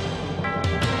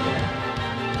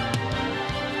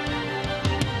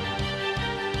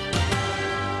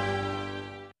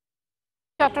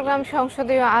 চট্টগ্রাম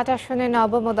সংসদীয় 8 আসনে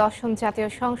নবম ও দশম জাতীয়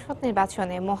সংসদ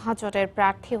নির্বাচনে মহাজোটের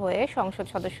প্রার্থী হয়ে সংসদ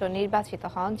সদস্য নির্বাচিত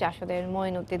হন জাসদের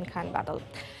মঈনুদ্দিন খান বাদল।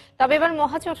 তবে এবার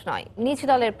মহাজোট নয়, নিজ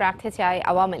দলের প্রার্থী চায়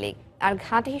আওয়ামী লীগ। আর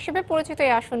ঘাঁটি হিসেবে পরিচিত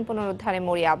এই আসন পুনরুদ্ধারে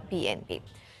মরিয়া বিএনপি।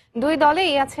 দুই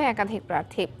দলেই আছে একাধিক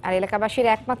প্রার্থী। আর এলাকাবাসীর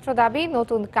একমাত্র দাবি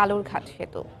নতুন কালুরঘাট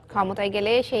সেতু। ক্ষমতায়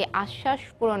গেলে সেই আশ্বাস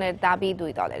পূরণের দাবি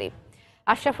দুই দলেরই।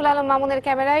 আশরাফুল আলম মামুনের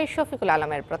ক্যামেরায় শফিকুল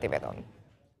আলমের প্রতিবেদন।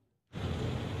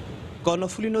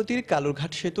 কর্ণফুলী নদীর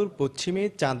কালুরঘাট সেতুর পশ্চিমে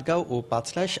চাঁদগাঁও ও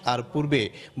পাঁচলাশ আর পূর্বে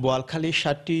বোয়ালখালী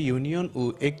 7টি ইউনিয়ন ও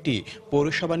একটি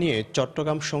পৌরসভা নিয়ে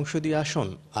চট্টগ্রাম সংসদীয় আসন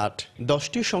 8।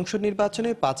 10টি সংসদ নির্বাচনে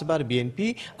 5 বার বিএনপি,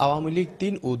 আওয়ামী লীগ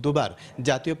 3 ও 2 বার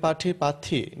জাতীয় পার্টির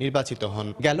প্রার্থী নির্বাচিত হন।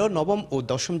 গেল নবম ও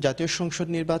দশম জাতীয় সংসদ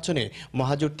নির্বাচনে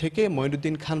মহাজোট থেকে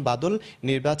মঈনুদ্দিন খান বাদল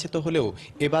নির্বাচিত হলেও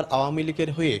এবার আওয়ামী লীগের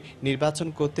হয়ে নির্বাচন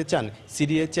করতে চান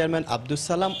সিডিএ চেয়ারম্যান আব্দুস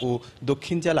সালাম ও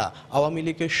দক্ষিণ জেলা আওয়ামী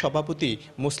লীগের সভাপতি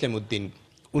মুসলিম উদ্দিন।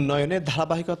 উন্নয়নের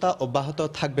ধারাবাহিকতা অব্যাহত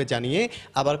থাকবে জানিয়ে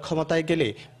আবার ক্ষমতায় গেলে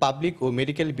পাবলিক ও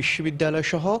মেডিকেল বিশ্ববিদ্যালয়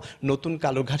সহ নতুন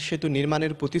কালুরঘাট সেতু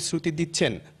নির্মাণের প্রতিশ্রুতি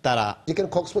দিচ্ছেন তারা। যেখানে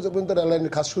কক্সবাজার পর্যন্ত রেল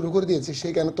লাইনের কাজ শুরু করে দিয়েছে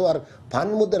সেখানে তো আর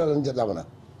ফানের মধ্যে রেল লাইন যাবে না,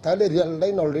 তাহলে রেল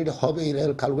লাইন অলরেডি হবে,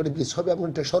 রেল কালুরঘাট ব্রিজ হবে,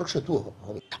 আপনার সড়ক সেতু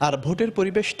হবে। আর ভোটের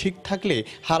পরিবেশ ঠিক থাকলে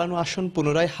হারানো আসন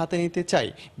পুনরায় হাতে নিতে চায়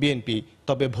বিএনপি।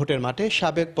 তবে ভোটের মাঠে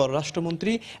সাবেক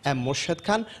পররাষ্ট্রমন্ত্রী এম মোর্শেদ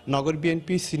খান, নগর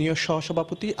বিএনপি সিনিয়র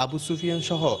সহসভাপতি আবু সুফিয়ান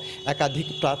সহ একাধিক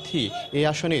প্রার্থী এই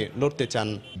আসনে লড়তে চান।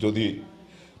 যদি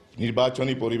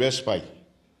নির্বাচনী পরিবেশ পাই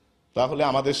তাহলে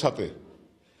আমাদের সাথে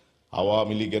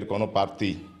আওয়ামী লীগের কোনো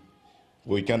প্রার্থী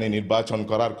ওইখানে নির্বাচন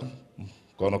করার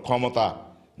কোনো ক্ষমতা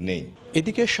নেই।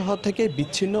 এদিকে শহর থেকে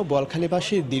বিচ্ছিন্ন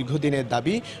বোয়ালখালীবাসীর দীর্ঘদিনের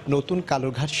দাবি নতুন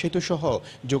কালুরঘাট সেতু সহ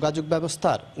যোগাযোগ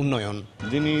ব্যবস্থার উন্নয়ন।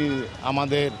 যিনি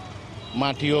আমাদের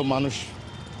মাটিও মানুষ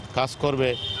কাজ করবে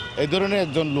এই ধরনের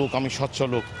একজন লোক, আমি স্বচ্ছ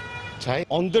লোক চাই।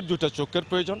 অন্ধের দুটা চোখের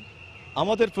প্রয়োজন,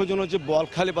 আমাদের প্রয়োজন হচ্ছে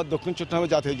বোয়ালখালী বা দক্ষিণ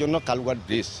চট্টগ্রামে জাতীয় জন্য কালুরঘাট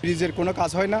ব্রিজের কোনো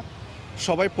কাজ হয় না,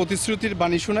 সবাই প্রতিশ্রুতির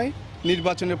বাণী শোনায়,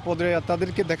 নির্বাচনের পদে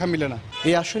তাদেরকে দেখা মিলে না।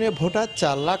 এই আসনে ভোটার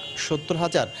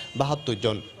 4,70,072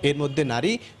 জন, এর মধ্যে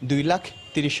নারী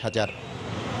 2,30,000।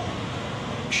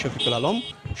 শফিকুল আলম,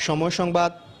 সময়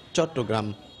সংবাদ, চট্টগ্রাম।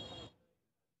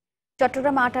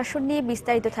 চট্টগ্রাম 8 আসন নিয়ে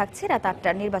বিস্তারিত থাকছে রাত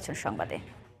 8টার নির্বাচন সংবাদে।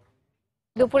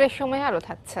 দুপুরের সময় আরো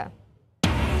থাকছে।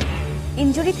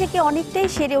 ইনজুরি থেকে অনেকটাই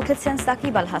সেরে উঠেছেন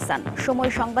সাকিব আল হাসান।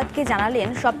 সময় সংবাদকে জানালেন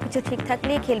সবকিছু ঠিক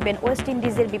থাকলে খেলবেন ওয়েস্ট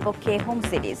ইন্ডিজের বিপক্ষে হোম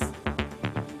সিরিজ।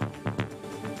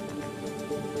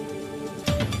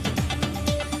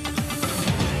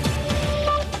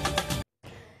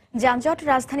 যানজট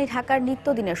রাজধানী ঢাকার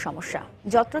নিত্যদিনের সমস্যা।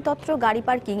 যত্রতত্র গাড়ি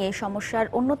পার্কিং এই সমস্যার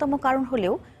অন্যতম কারণ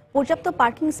হলেও পর্যাপ্ত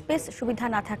পার্কিং স্পেস সুবিধা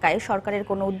না থাকায় সরকারের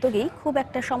কোনো উদ্যোগেই খুব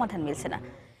একটা সমাধান মিলছে না।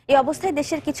 এই অবস্থায়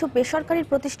দেশের কিছু বেসরকারি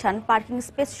প্রতিষ্ঠান পার্কিং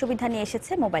স্পেস সুবিধা নিয়ে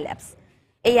এসেছে মোবাইল অ্যাপস।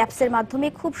 এই অ্যাপসের মাধ্যমে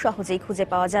খুব সহজেই খুঁজে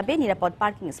পাওয়া যাবে নিরাপদ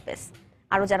পার্কিং স্পেস।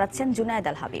 আরও জানাচ্ছেন জুনায়েদ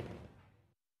আল হাবিব।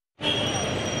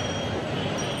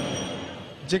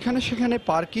 যেখানে সেখানে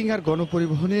পার্কিং আর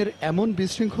গণপরিবহনের এমন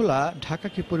বিশৃঙ্খলা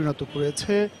ঢাকাকে পরিণত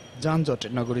করেছে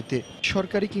যানজটের নগরীতে।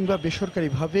 সরকারি কিংবা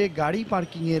বেসরকারিভাবে গাড়ি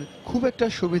পার্কিংয়ের খুব একটা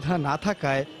সুবিধা না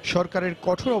থাকায় সরকারের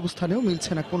কঠোর অবস্থানেও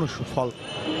মিলছে না কোনো সুফল।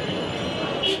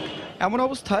 এমন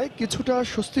অবস্থায় কিছুটা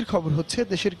স্বস্তির খবর হচ্ছে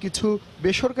দেশের কিছু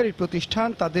বেসরকারি প্রতিষ্ঠান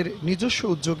তাদের নিজস্ব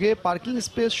উদ্যোগে পার্কিং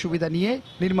স্পেস সুবিধা নিয়ে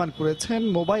নির্মাণ করেছেন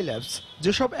মোবাইল অ্যাপস।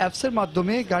 যেসব অ্যাপসের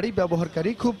মাধ্যমে গাড়ি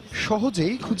ব্যবহারকারী খুব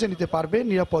সহজেই খুঁজে নিতে পারবে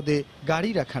নিরাপদে গাড়ি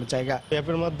রাখার জায়গা।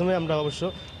 অ্যাপের মাধ্যমে আমরা অবশ্য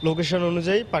লোকেশন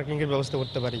অনুযায়ী পার্কিং এর ব্যবস্থা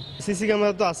করতে পারি। সিসি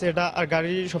ক্যামেরা তো আছে, এটা আর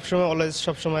গাড়ি সবসময় অলওয়েজ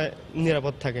সবসময়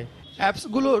নিরাপদ থাকে।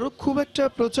 অ্যাপসগুলোর খুব একটা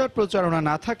প্রচারণা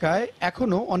না থাকায়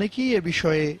এখনো অনেকেই এ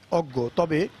বিষয়ে অজ্ঞ,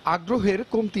 তবে আগ্রহের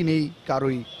কমতি নেই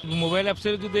কারোই। মোবাইল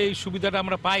অ্যাপসের যদি এই সুবিধাটা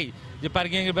আমরা পাই যে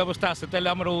পার্কিং এর ব্যবস্থা আছে, তাহলে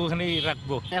আমরা ওখানেই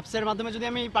রাখবো। অ্যাপসের মাধ্যমে যদি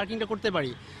আমি পার্কিংটা করতে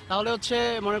পারি তাহলে হচ্ছে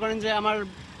মনে করেন যে আমার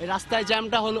রাস্তায়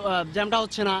জ্যামটা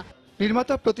হচ্ছে না।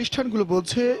 নির্মাতা প্রতিষ্ঠানগুলো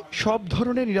বলছে সব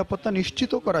ধরনের নিরাপত্তা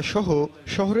নিশ্চিত করা সহ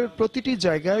শহরের প্রতিটি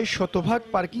জায়গায় শতভাগ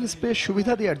পার্কিং স্পেস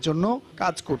সুবিধা দেওয়ার জন্য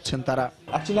কাজ করছেন তারা।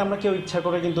 অ্যাকচুয়ালি আমরা কেউ ইচ্ছা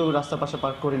করে কিন্তু রাস্তার পাশে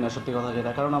পার্ক করি না, সত্যি কথা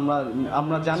যেটা, কারণ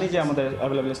আমরা জানি যে আমাদের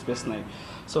অ্যাভেলেবেল স্পেস নাই।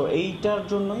 সো এইটার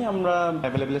জন্যই আমরা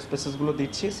অ্যাভেলেবেল স্পেসেসগুলো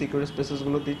দিচ্ছি, সিকিউর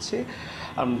স্পেসেসগুলো দিচ্ছি,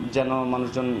 যেন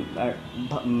মানুষজন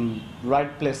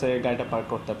রাইট প্লেসে গাড়িটা পার্ক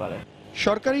করতে পারে।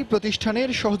 সরকারি প্রতিষ্ঠানের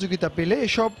সহযোগিতা পেলে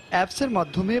এসব অ্যাপসের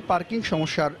মাধ্যমে পার্কিং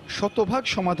সমস্যার শতভাগ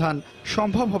সমাধান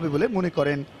সম্ভব হবে বলে মনে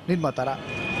করেন নির্মাতারা।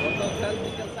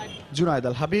 জুনায়েদ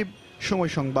আল হাবিব,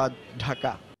 সময় সংবাদ,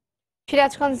 ঢাকা।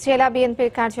 সিরাজগঞ্জ জেলা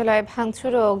বিএনপির কার্যালয়ে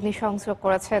ভাঙচুর ও অগ্নিসংযোগ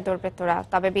করেছে দুর্বৃত্তরা।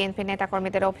 তবে বিএনপি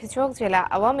নেতাকর্মীদের অভিযোগ জেলা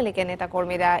আওয়ামী লীগের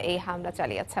নেতাকর্মীরা এই হামলা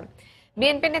চালিয়েছেন।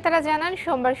 বিএনপি নেতারা জানান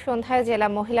সোমবার সন্ধ্যায় জেলা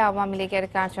মহিলা আওয়ামী লীগের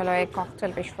কার্যালয়ে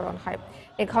ককটেল বিস্ফোরণ হয়।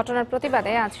 এই ঘটনার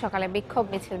প্রতিবাদে আজ সকালে বিক্ষোভ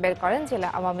মিছিল বের করেন জেলা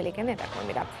আওয়ামী লীগের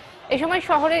নেতাকর্মীরা। এ সময়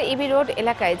শহরের ইবি রোড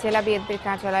এলাকায় জেলা বিএনপির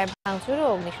কার্যালয়ে ভাঙচুর ও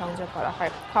অগ্নিসংযোগ করা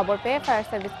হয়। খবর পেয়ে ফায়ার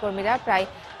সার্ভিস কর্মীরা প্রায়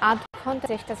আধ ঘন্টা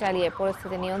চেষ্টা চালিয়ে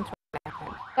পরিস্থিতি নিয়ন্ত্রণে রাখেন।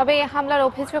 তবে এই হামলার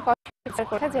অভিযোগ অস্বীকার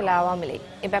করেছে জেলা আওয়ামী লীগ।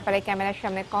 এ ব্যাপারে ক্যামেরার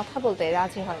সামনে কথা বলতে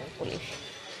রাজি হয়নি পুলিশ।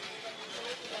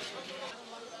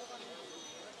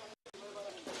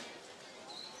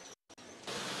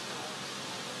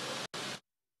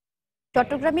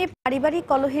 চট্টগ্রামে পারিবারিক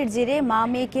কলহের জেরে মা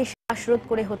মেয়েকে শ্বাসরোধ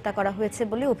করে হত্যা করা হয়েছে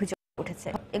বলে অভিযোগ উঠেছে।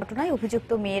 এ ঘটনায়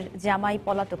অভিযুক্ত মেয়ের জামাই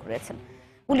পলাতক রয়েছেন।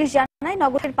 পুলিশ জানায়,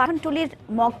 নগরের পাঠানটুলির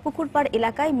মগপুকুরপাড়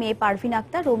এলাকায় মেয়ে পারভিন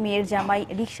আক্তার ও মেয়ের জামাই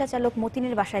রিকশা চালক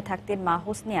মতিনের বাসায় থাকতেন মা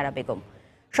হোসনে আরা বেগম।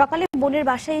 সকালে বোনের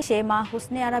বাসায় এসে মা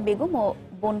হোসনে আরা বেগম ও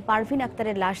বোন পারভিন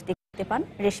আক্তারের লাশ দেখতে পান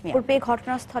রেশমিয়া। পেয়ে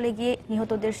ঘটনাস্থলে গিয়ে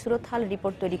নিহতদের সুরতহাল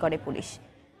রিপোর্ট তৈরি করে পুলিশ।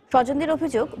 স্বজনদের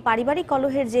অভিযোগ, পারিবারিক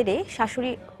কলহের জেরে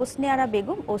শাশুড়ি হোসনে আরা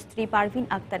বেগম ও স্ত্রী পারভিন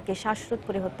আক্তারকে শ্বাসরোধ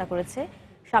করে হত্যা করেছে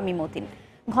স্বামী মতিন।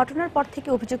 ঘটনার পর থেকে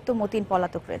অভিযুক্ত মতিন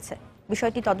পলাতক রয়েছে।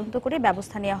 বিষয়টি তদন্ত করে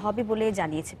ব্যবস্থা নেওয়া হবে বলে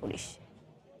জানিয়েছে পুলিশ।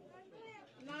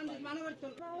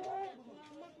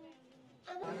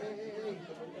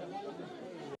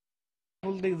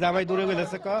 জামাই দূরে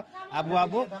গেছে আবু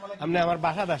আবু আপনি আমার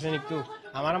বাসা আসেন একটু,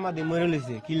 আমার দিয়ে মরে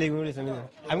লইছে কি লেগে মরে লইছে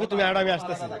আমি তুমি আর আমি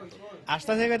আসতেছি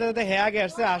হে আগে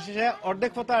আসছে, আসে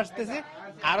অর্ধেক পথ আসতেছি,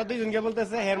 আরো দুইজনকে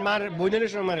বলতেছে হের মার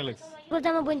বোনের সময় মারে লাগছে।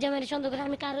 আমার বোন জামাই সন্দেহ করে,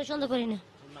 আমি কারো সন্দেহ করি না।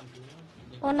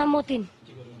 ওর নাম মতিন,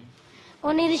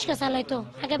 উনি রিক্সা চালাইতো,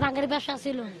 আগে ভাঙারি ব্যবসা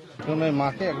ছিল।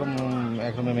 মাকে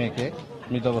একদম মেয়েকে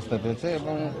মৃত অবস্থায় পেয়েছে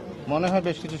এবং মনে হয়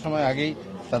বেশ কিছু সময় আগেই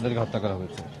তাদেরকে হত্যা করা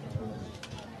হয়েছে।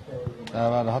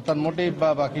 আবার হত্যার মোটিভ বা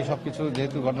বাকি সবকিছু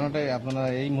যেহেতু ঘটনাটাই আপনারা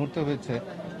এই মুহূর্তে হয়েছে,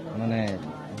 মানে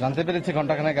জানতে পেরেছি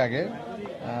ঘন্টাখানেক আগে,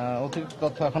 অতিরিক্ত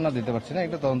তথ্য এখন না দিতে পারছি না,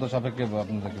 এটা তদন্ত সাপেক্ষে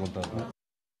আপনাদেরকে বলতে হবে।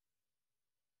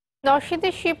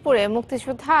 নরসিংদীর শিবপুরে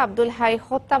মুক্তিযোদ্ধা আব্দুল হাই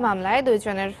হত্যা মামলায় 2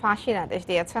 জনের ফাঁসির আদেশ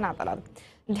দিয়েছেন আদালত।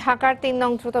 ঢাকার 3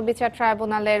 নং দ্রুত বিচার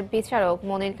ট্রাইব্যুনালের বিচারক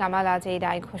মনির কামাল আজ এই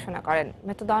রায় ঘোষণা করেন।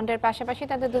 মৃত্যুদণ্ডের পাশাপাশি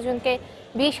তাদের দুজনকে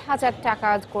 20,000 টাকা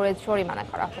করে জরিমানা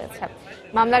করা হয়েছে।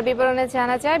 মামলার বিবরণে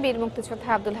জানা যায়, বীর মুক্তিযোদ্ধা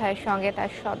আব্দুল হাইয়ের সঙ্গে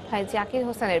তার সৎ ভাই জাকির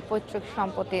হোসেনের পৈতৃক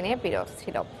সম্পত্তি নিয়ে বিরোধ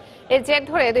ছিল। এর জের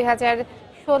ধরে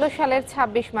 2016 সালের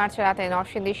 26 মার্চ রাতে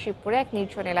নরসিংদীর শিবপুরে এক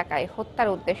নির্জন এলাকায়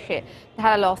হত্যার উদ্দেশ্যে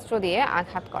ধারালো অস্ত্র দিয়ে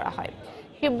আঘাত করা হয়।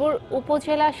 শিবপুর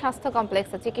উপজেলা স্বাস্থ্য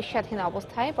কমপ্লেক্সে চিকিৎসাধীন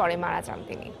অবস্থায় পরে মারা যান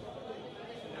তিনি।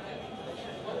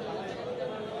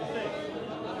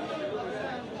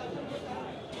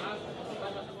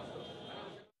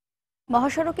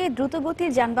 মহাসড়কে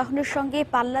দ্রুতগতির যানবাহনের সঙ্গে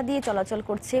পাল্লা দিয়ে চলাচল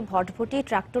করছে ভটভটি,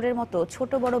 ট্রাক্টরের মতো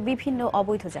ছোট বড় বিভিন্ন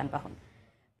অবৈধ যানবাহন।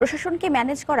 প্রশাসনকে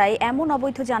ম্যানেজ করায় এমন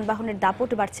অবৈধ যানবাহনের দাপট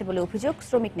বাড়ছে বলে অভিযোগ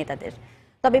শ্রমিক নেতাদের।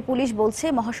 তবে পুলিশ বলছে,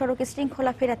 মহাসড়কে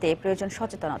শৃঙ্খলা ফেরাতে প্রয়োজন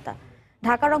সচেতনতা।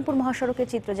 ঢাকা রংপুর মহাসড়কের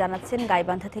চিত্র জানাচ্ছেন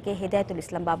গাইবান্ধা থেকে হেদায়েতুল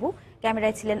ইসলাম বাবু।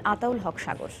 ক্যামেরায় ছিলেন আতাউল হক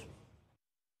সাগর।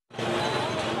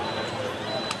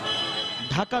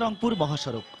 ঢাকা রংপুর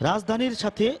মহাসড়ক রাজধানীর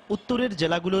সাথে উত্তরের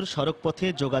জেলাগুলোর সড়কপথে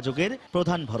যোগাযোগের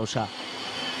প্রধান ভরসা।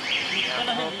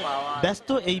 ব্যস্ত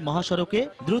এই মহাসড়কে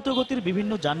দ্রুতগতির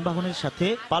বিভিন্ন যানবাহনের সাথে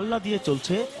পাল্লা দিয়ে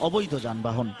চলছে অবৈধ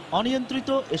যানবাহন। অনিয়ন্ত্রিত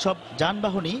এসব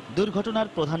যানবাহনই দুর্ঘটনার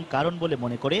প্রধান কারণ বলে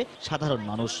মনে করে সাধারণ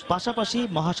মানুষ। পাশাপাশি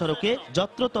মহাসড়কে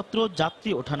যত্রতত্র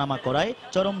যাত্রী ওঠানামা করায়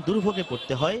চরম দুর্ভোগে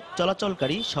পড়তে হয়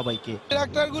চলাচলকারী সবাইকে।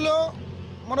 ট্রাক্টরগুলো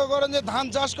মনে করেন যে ধান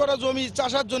চাষ করা জমি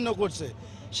চাষের জন্য করছে,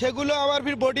 সেগুলো আবার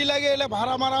ফির বডি লাগে এলে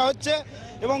ভাড়া মারা হচ্ছে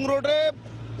এবং রোডে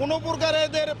কোনো প্রকার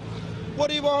এদের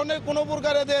পরিবহনের কোনো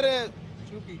প্রকার এদের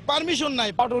পারমিশন নাই।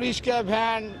 অটো রিক্সা,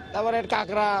 ভ্যান, তারপরে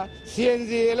কাকড়া,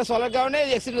 সিএনজি এগুলো চলার কারণে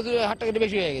অ্যাক্সিডেন্ট হার টাকা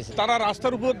বেশি হয়ে গেছে। তারা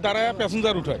রাস্তার উপর দাঁড়ায়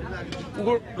প্যাসেঞ্জার উঠায়,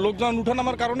 লোকজন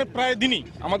উঠানামার কারণে প্রায় দিনই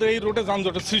আমাদের এই রোডে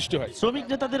যানজটের সৃষ্টি হয়। শ্রমিক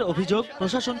নেতাদের অভিযোগ,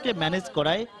 প্রশাসনকে ম্যানেজ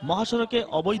করায় মহাসড়কে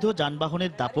অবৈধ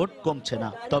যানবাহনের দাপট কমছে না।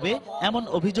 তবে এমন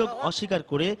অভিযোগ অস্বীকার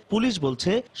করে পুলিশ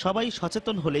বলছে, সবাই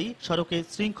সচেতন হলেই সড়কে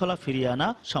শৃঙ্খলা ফিরিয়ে আনা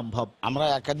সম্ভব। আমরা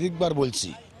একাধিকবার বলছি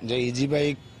যে easy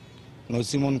bike,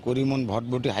 nosimon, Korimon,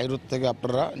 ভটভটি, high road থেকে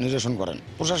আপনারা নিরসন করেন।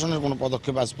 প্রশাসনের কোনো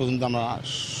পদক্ষেপ আজ পর্যন্ত আমরা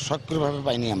সক্রিয়ভাবে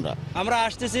পাইনি। আমরা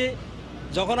আসতেছি,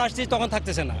 যখন আসছি তখন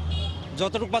থাকতেছে না,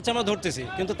 যতটুকু পাচ্ছে আমরা ধরতেছি,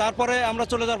 কিন্তু তারপরে আমরা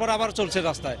চলে যাওয়ার পর আবার চলছে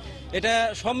রাস্তায়। এটা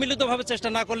সম্মিলিতভাবে চেষ্টা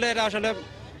না করলে এটা আসলে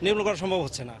নির্মূল করা সম্ভব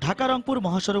হচ্ছে না। ঢাকা রংপুর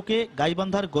মহাসড়কে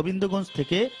গাইবান্ধার গোবিন্দগঞ্জ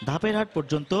থেকে ধাপেরহাট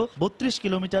পর্যন্ত 32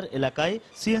 কিলোমিটার এলাকায়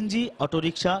সিএনজি,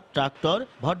 অটোরিকশা, ট্রাক্টর,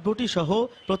 ভটভটি সহ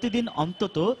প্রতিদিন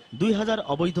অন্তত 2000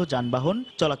 অবৈধ যানবাহন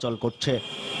চলাচল করছে।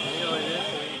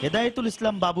 হেদায়েতুল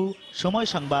ইসলাম বাবু, সময়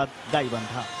সংবাদ,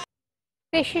 গাইবান্ধা।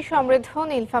 কৃষি সমৃদ্ধ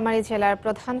নীলফামারী জেলার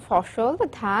প্রধান ফসল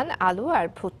ধান, আলু আর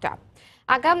ভুট্টা।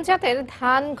 আগাম জাতের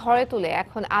ধান ঘরে তুলে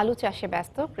এখন আলু চাষে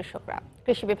ব্যস্ত কৃষকরা।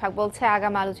 কৃষি বিভাগ বলছে,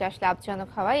 আগাম আলু চাষ লাভজনক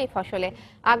হওয়ায় এই ফসলে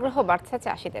আগ্রহ বাড়ছে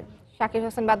চাষিদের। শাকির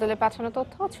হোসেন বাদলের পাঠানো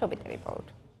তথ্য, ছবিতে রিপোর্ট।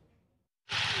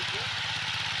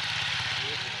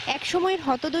 একসময়ের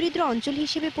হতদরিদ্র অঞ্চল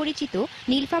হিসেবে পরিচিত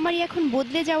নীলফামারী এখন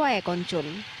বদলে যাওয়া এক অঞ্চল।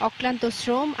 অক্লান্ত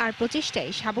শ্রম আর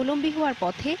প্রচেষ্টায় স্বাবলম্বী হওয়ার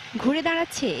পথে ঘুরে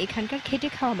দাঁড়াচ্ছে এখানকার খেটে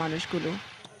খাওয়া মানুষগুলো।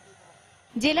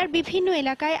 জেলার বিভিন্ন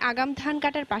এলাকায় আগাম ধান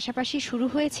কাটার পাশাপাশি শুরু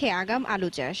হয়েছে আগাম আলু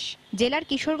চাষ। জেলার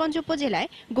কিশোরগঞ্জ উপজেলায়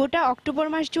গোটা অক্টোবর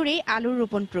মাস জুড়েই আলুর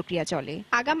রোপণ প্রক্রিয়া চলে।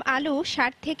 আগাম আলু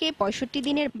 60 থেকে 65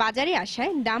 দিনের বাজারে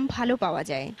আসায় দাম ভালো পাওয়া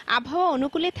যায়। আবহাওয়া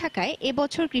অনুকূলে থাকায়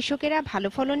এবছর কৃষকেরা ভালো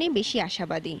ফলনে বেশি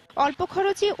আশাবাদী। অল্প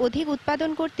খরচে অধিক উৎপাদন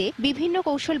করতে বিভিন্ন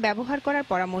কৌশল ব্যবহার করার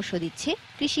পরামর্শ দিচ্ছে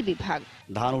কৃষি বিভাগ।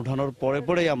 ধান উঠানোর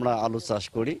পরেই আমরা আলু চাষ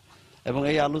করি এবং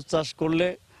এই আলু চাষ করলে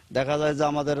দেখা যায় যে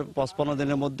আমাদের 55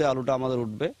 দিনের মধ্যে আলুটা আমাদের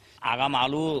উঠবে। আগাম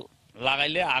আলু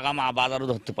লাগাইলে আগাম বাজারও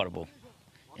ধরতে পারবো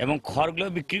এবং খড়গুলো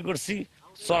বিক্রি করছি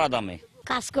চড়া দামে।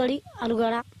 কাজ করি আলু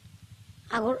গাড়া,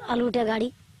 আগর আলু উঠে গাড়ি,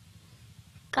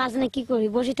 কাজ না কি করি,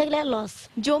 বসে থাকলে লস।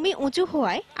 জমি উঁচু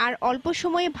হওয়ায় আর অল্প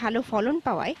সময়ে ভালো ফলন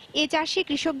পাওয়ায় এ চাষে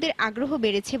কৃষকদের আগ্রহ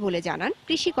বেড়েছে বলে জানান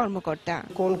কৃষি কর্মকর্তা।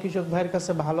 কোন কৃষক ভাইয়ের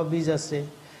কাছে ভালো বীজ আছে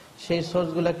সেই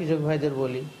সোর্সগুলা কৃষক ভাইদের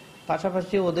বলি,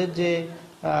 পাশাপাশি ওদের যে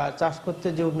চাষ করতে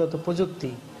যে উন্নত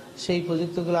প্রযুক্তি সেই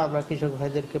প্রযুক্তিগুলো আমরা কৃষক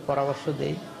ভাইদেরকে পরামর্শ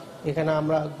দেই। এখানে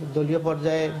আমরা দলীয়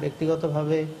পর্যায়ে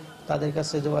ব্যক্তিগতভাবে তাদের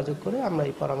কাছে যোগাযোগ করে আমরা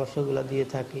এই পরামর্শগুলো দিয়ে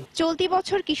থাকি। চলতি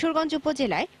বছর কিশোরগঞ্জ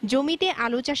উপজেলায় জমিতে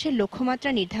আলু চাষের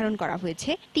লক্ষ্যমাত্রা নির্ধারণ করা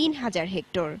হয়েছে 3000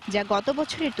 হেক্টর, যা গত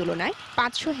বছরের তুলনায়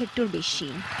 500 হেক্টর বেশি।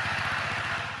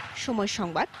 সময়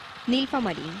সংবাদ,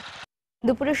 নীলফামারী।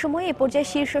 দুপুরের সময় এ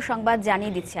পর্যায়ে শীর্ষ সংবাদ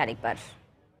জানিয়ে দিচ্ছি আরেকবার।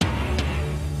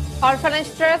 অরফানেজ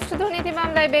ট্রাস্ট দুর্নীতি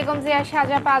মামলায় বেগম জিয়ার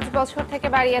সাজা 5 বছর থেকে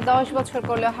বাড়িয়ে 10 বছর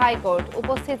করল হাইকোর্ট।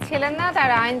 উপস্থিত ছিলেন না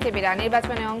তার আইনজীবীরা।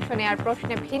 নির্বাচনে অংশ নেওয়ার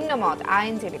প্রশ্নে ভিন্ন মত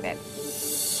আইনজীবীদের।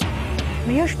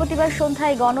 বৃহস্পতিবার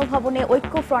সন্ধ্যায় গণভবনে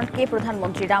ঐক্যফ্রন্টকে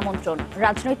প্রধানমন্ত্রীর আমন্ত্রণ।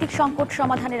 রাজনৈতিক সংকট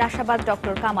সমাধানের আশাবাদ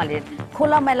ডক্টর কামালের।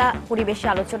 খোলামেলা পরিবেশে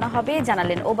আলোচনা হবে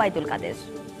জানালেন ওবায়দুল কাদের।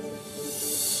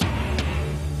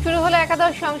 শুরু হলো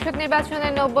একাদশ সংসদ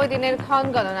নির্বাচনের 90 দিনের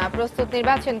ক্ষণগণনা। প্রস্তুত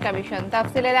নির্বাচন কমিশন।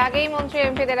 তাফসিলের আগেই মন্ত্রী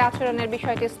এমপিদের আচরণের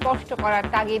বিষয়টি স্পষ্ট করার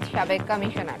তাগিদ সাবেক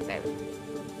কমিশনারদের।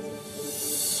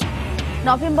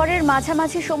 নভেম্বরের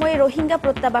মাঝামাঝি সময়ে রোহিঙ্গা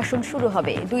প্রত্যাবাসন শুরু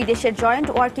হবে। দুই দেশের জয়েন্ট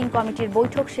ওয়ার্কিং কমিটির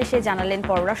বৈঠক শেষে জানালেন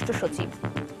পররাষ্ট্র সচিব।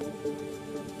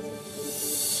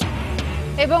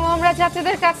 এবং ওমরা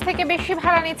যাত্রীদের কাছ থেকে বেশি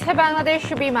ভাড়া নিচ্ছে বাংলাদেশ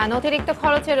বিমান। অতিরিক্ত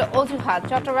খরচের অজুহাত।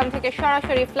 চট্টগ্রাম থেকে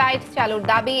সরাসরি ফ্লাইট চালুর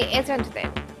দাবি এজেন্টদের।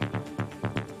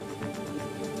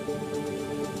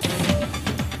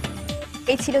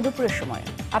 এই ছিল দুপুরের সময়।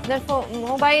 আপনার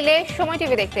মোবাইলে সময়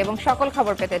টিভি দেখতে এবং সকল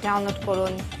খবর পেতে ডাউনলোড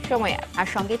করুন সময় অ্যাপ। আর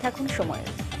সঙ্গেই থাকুন সময়।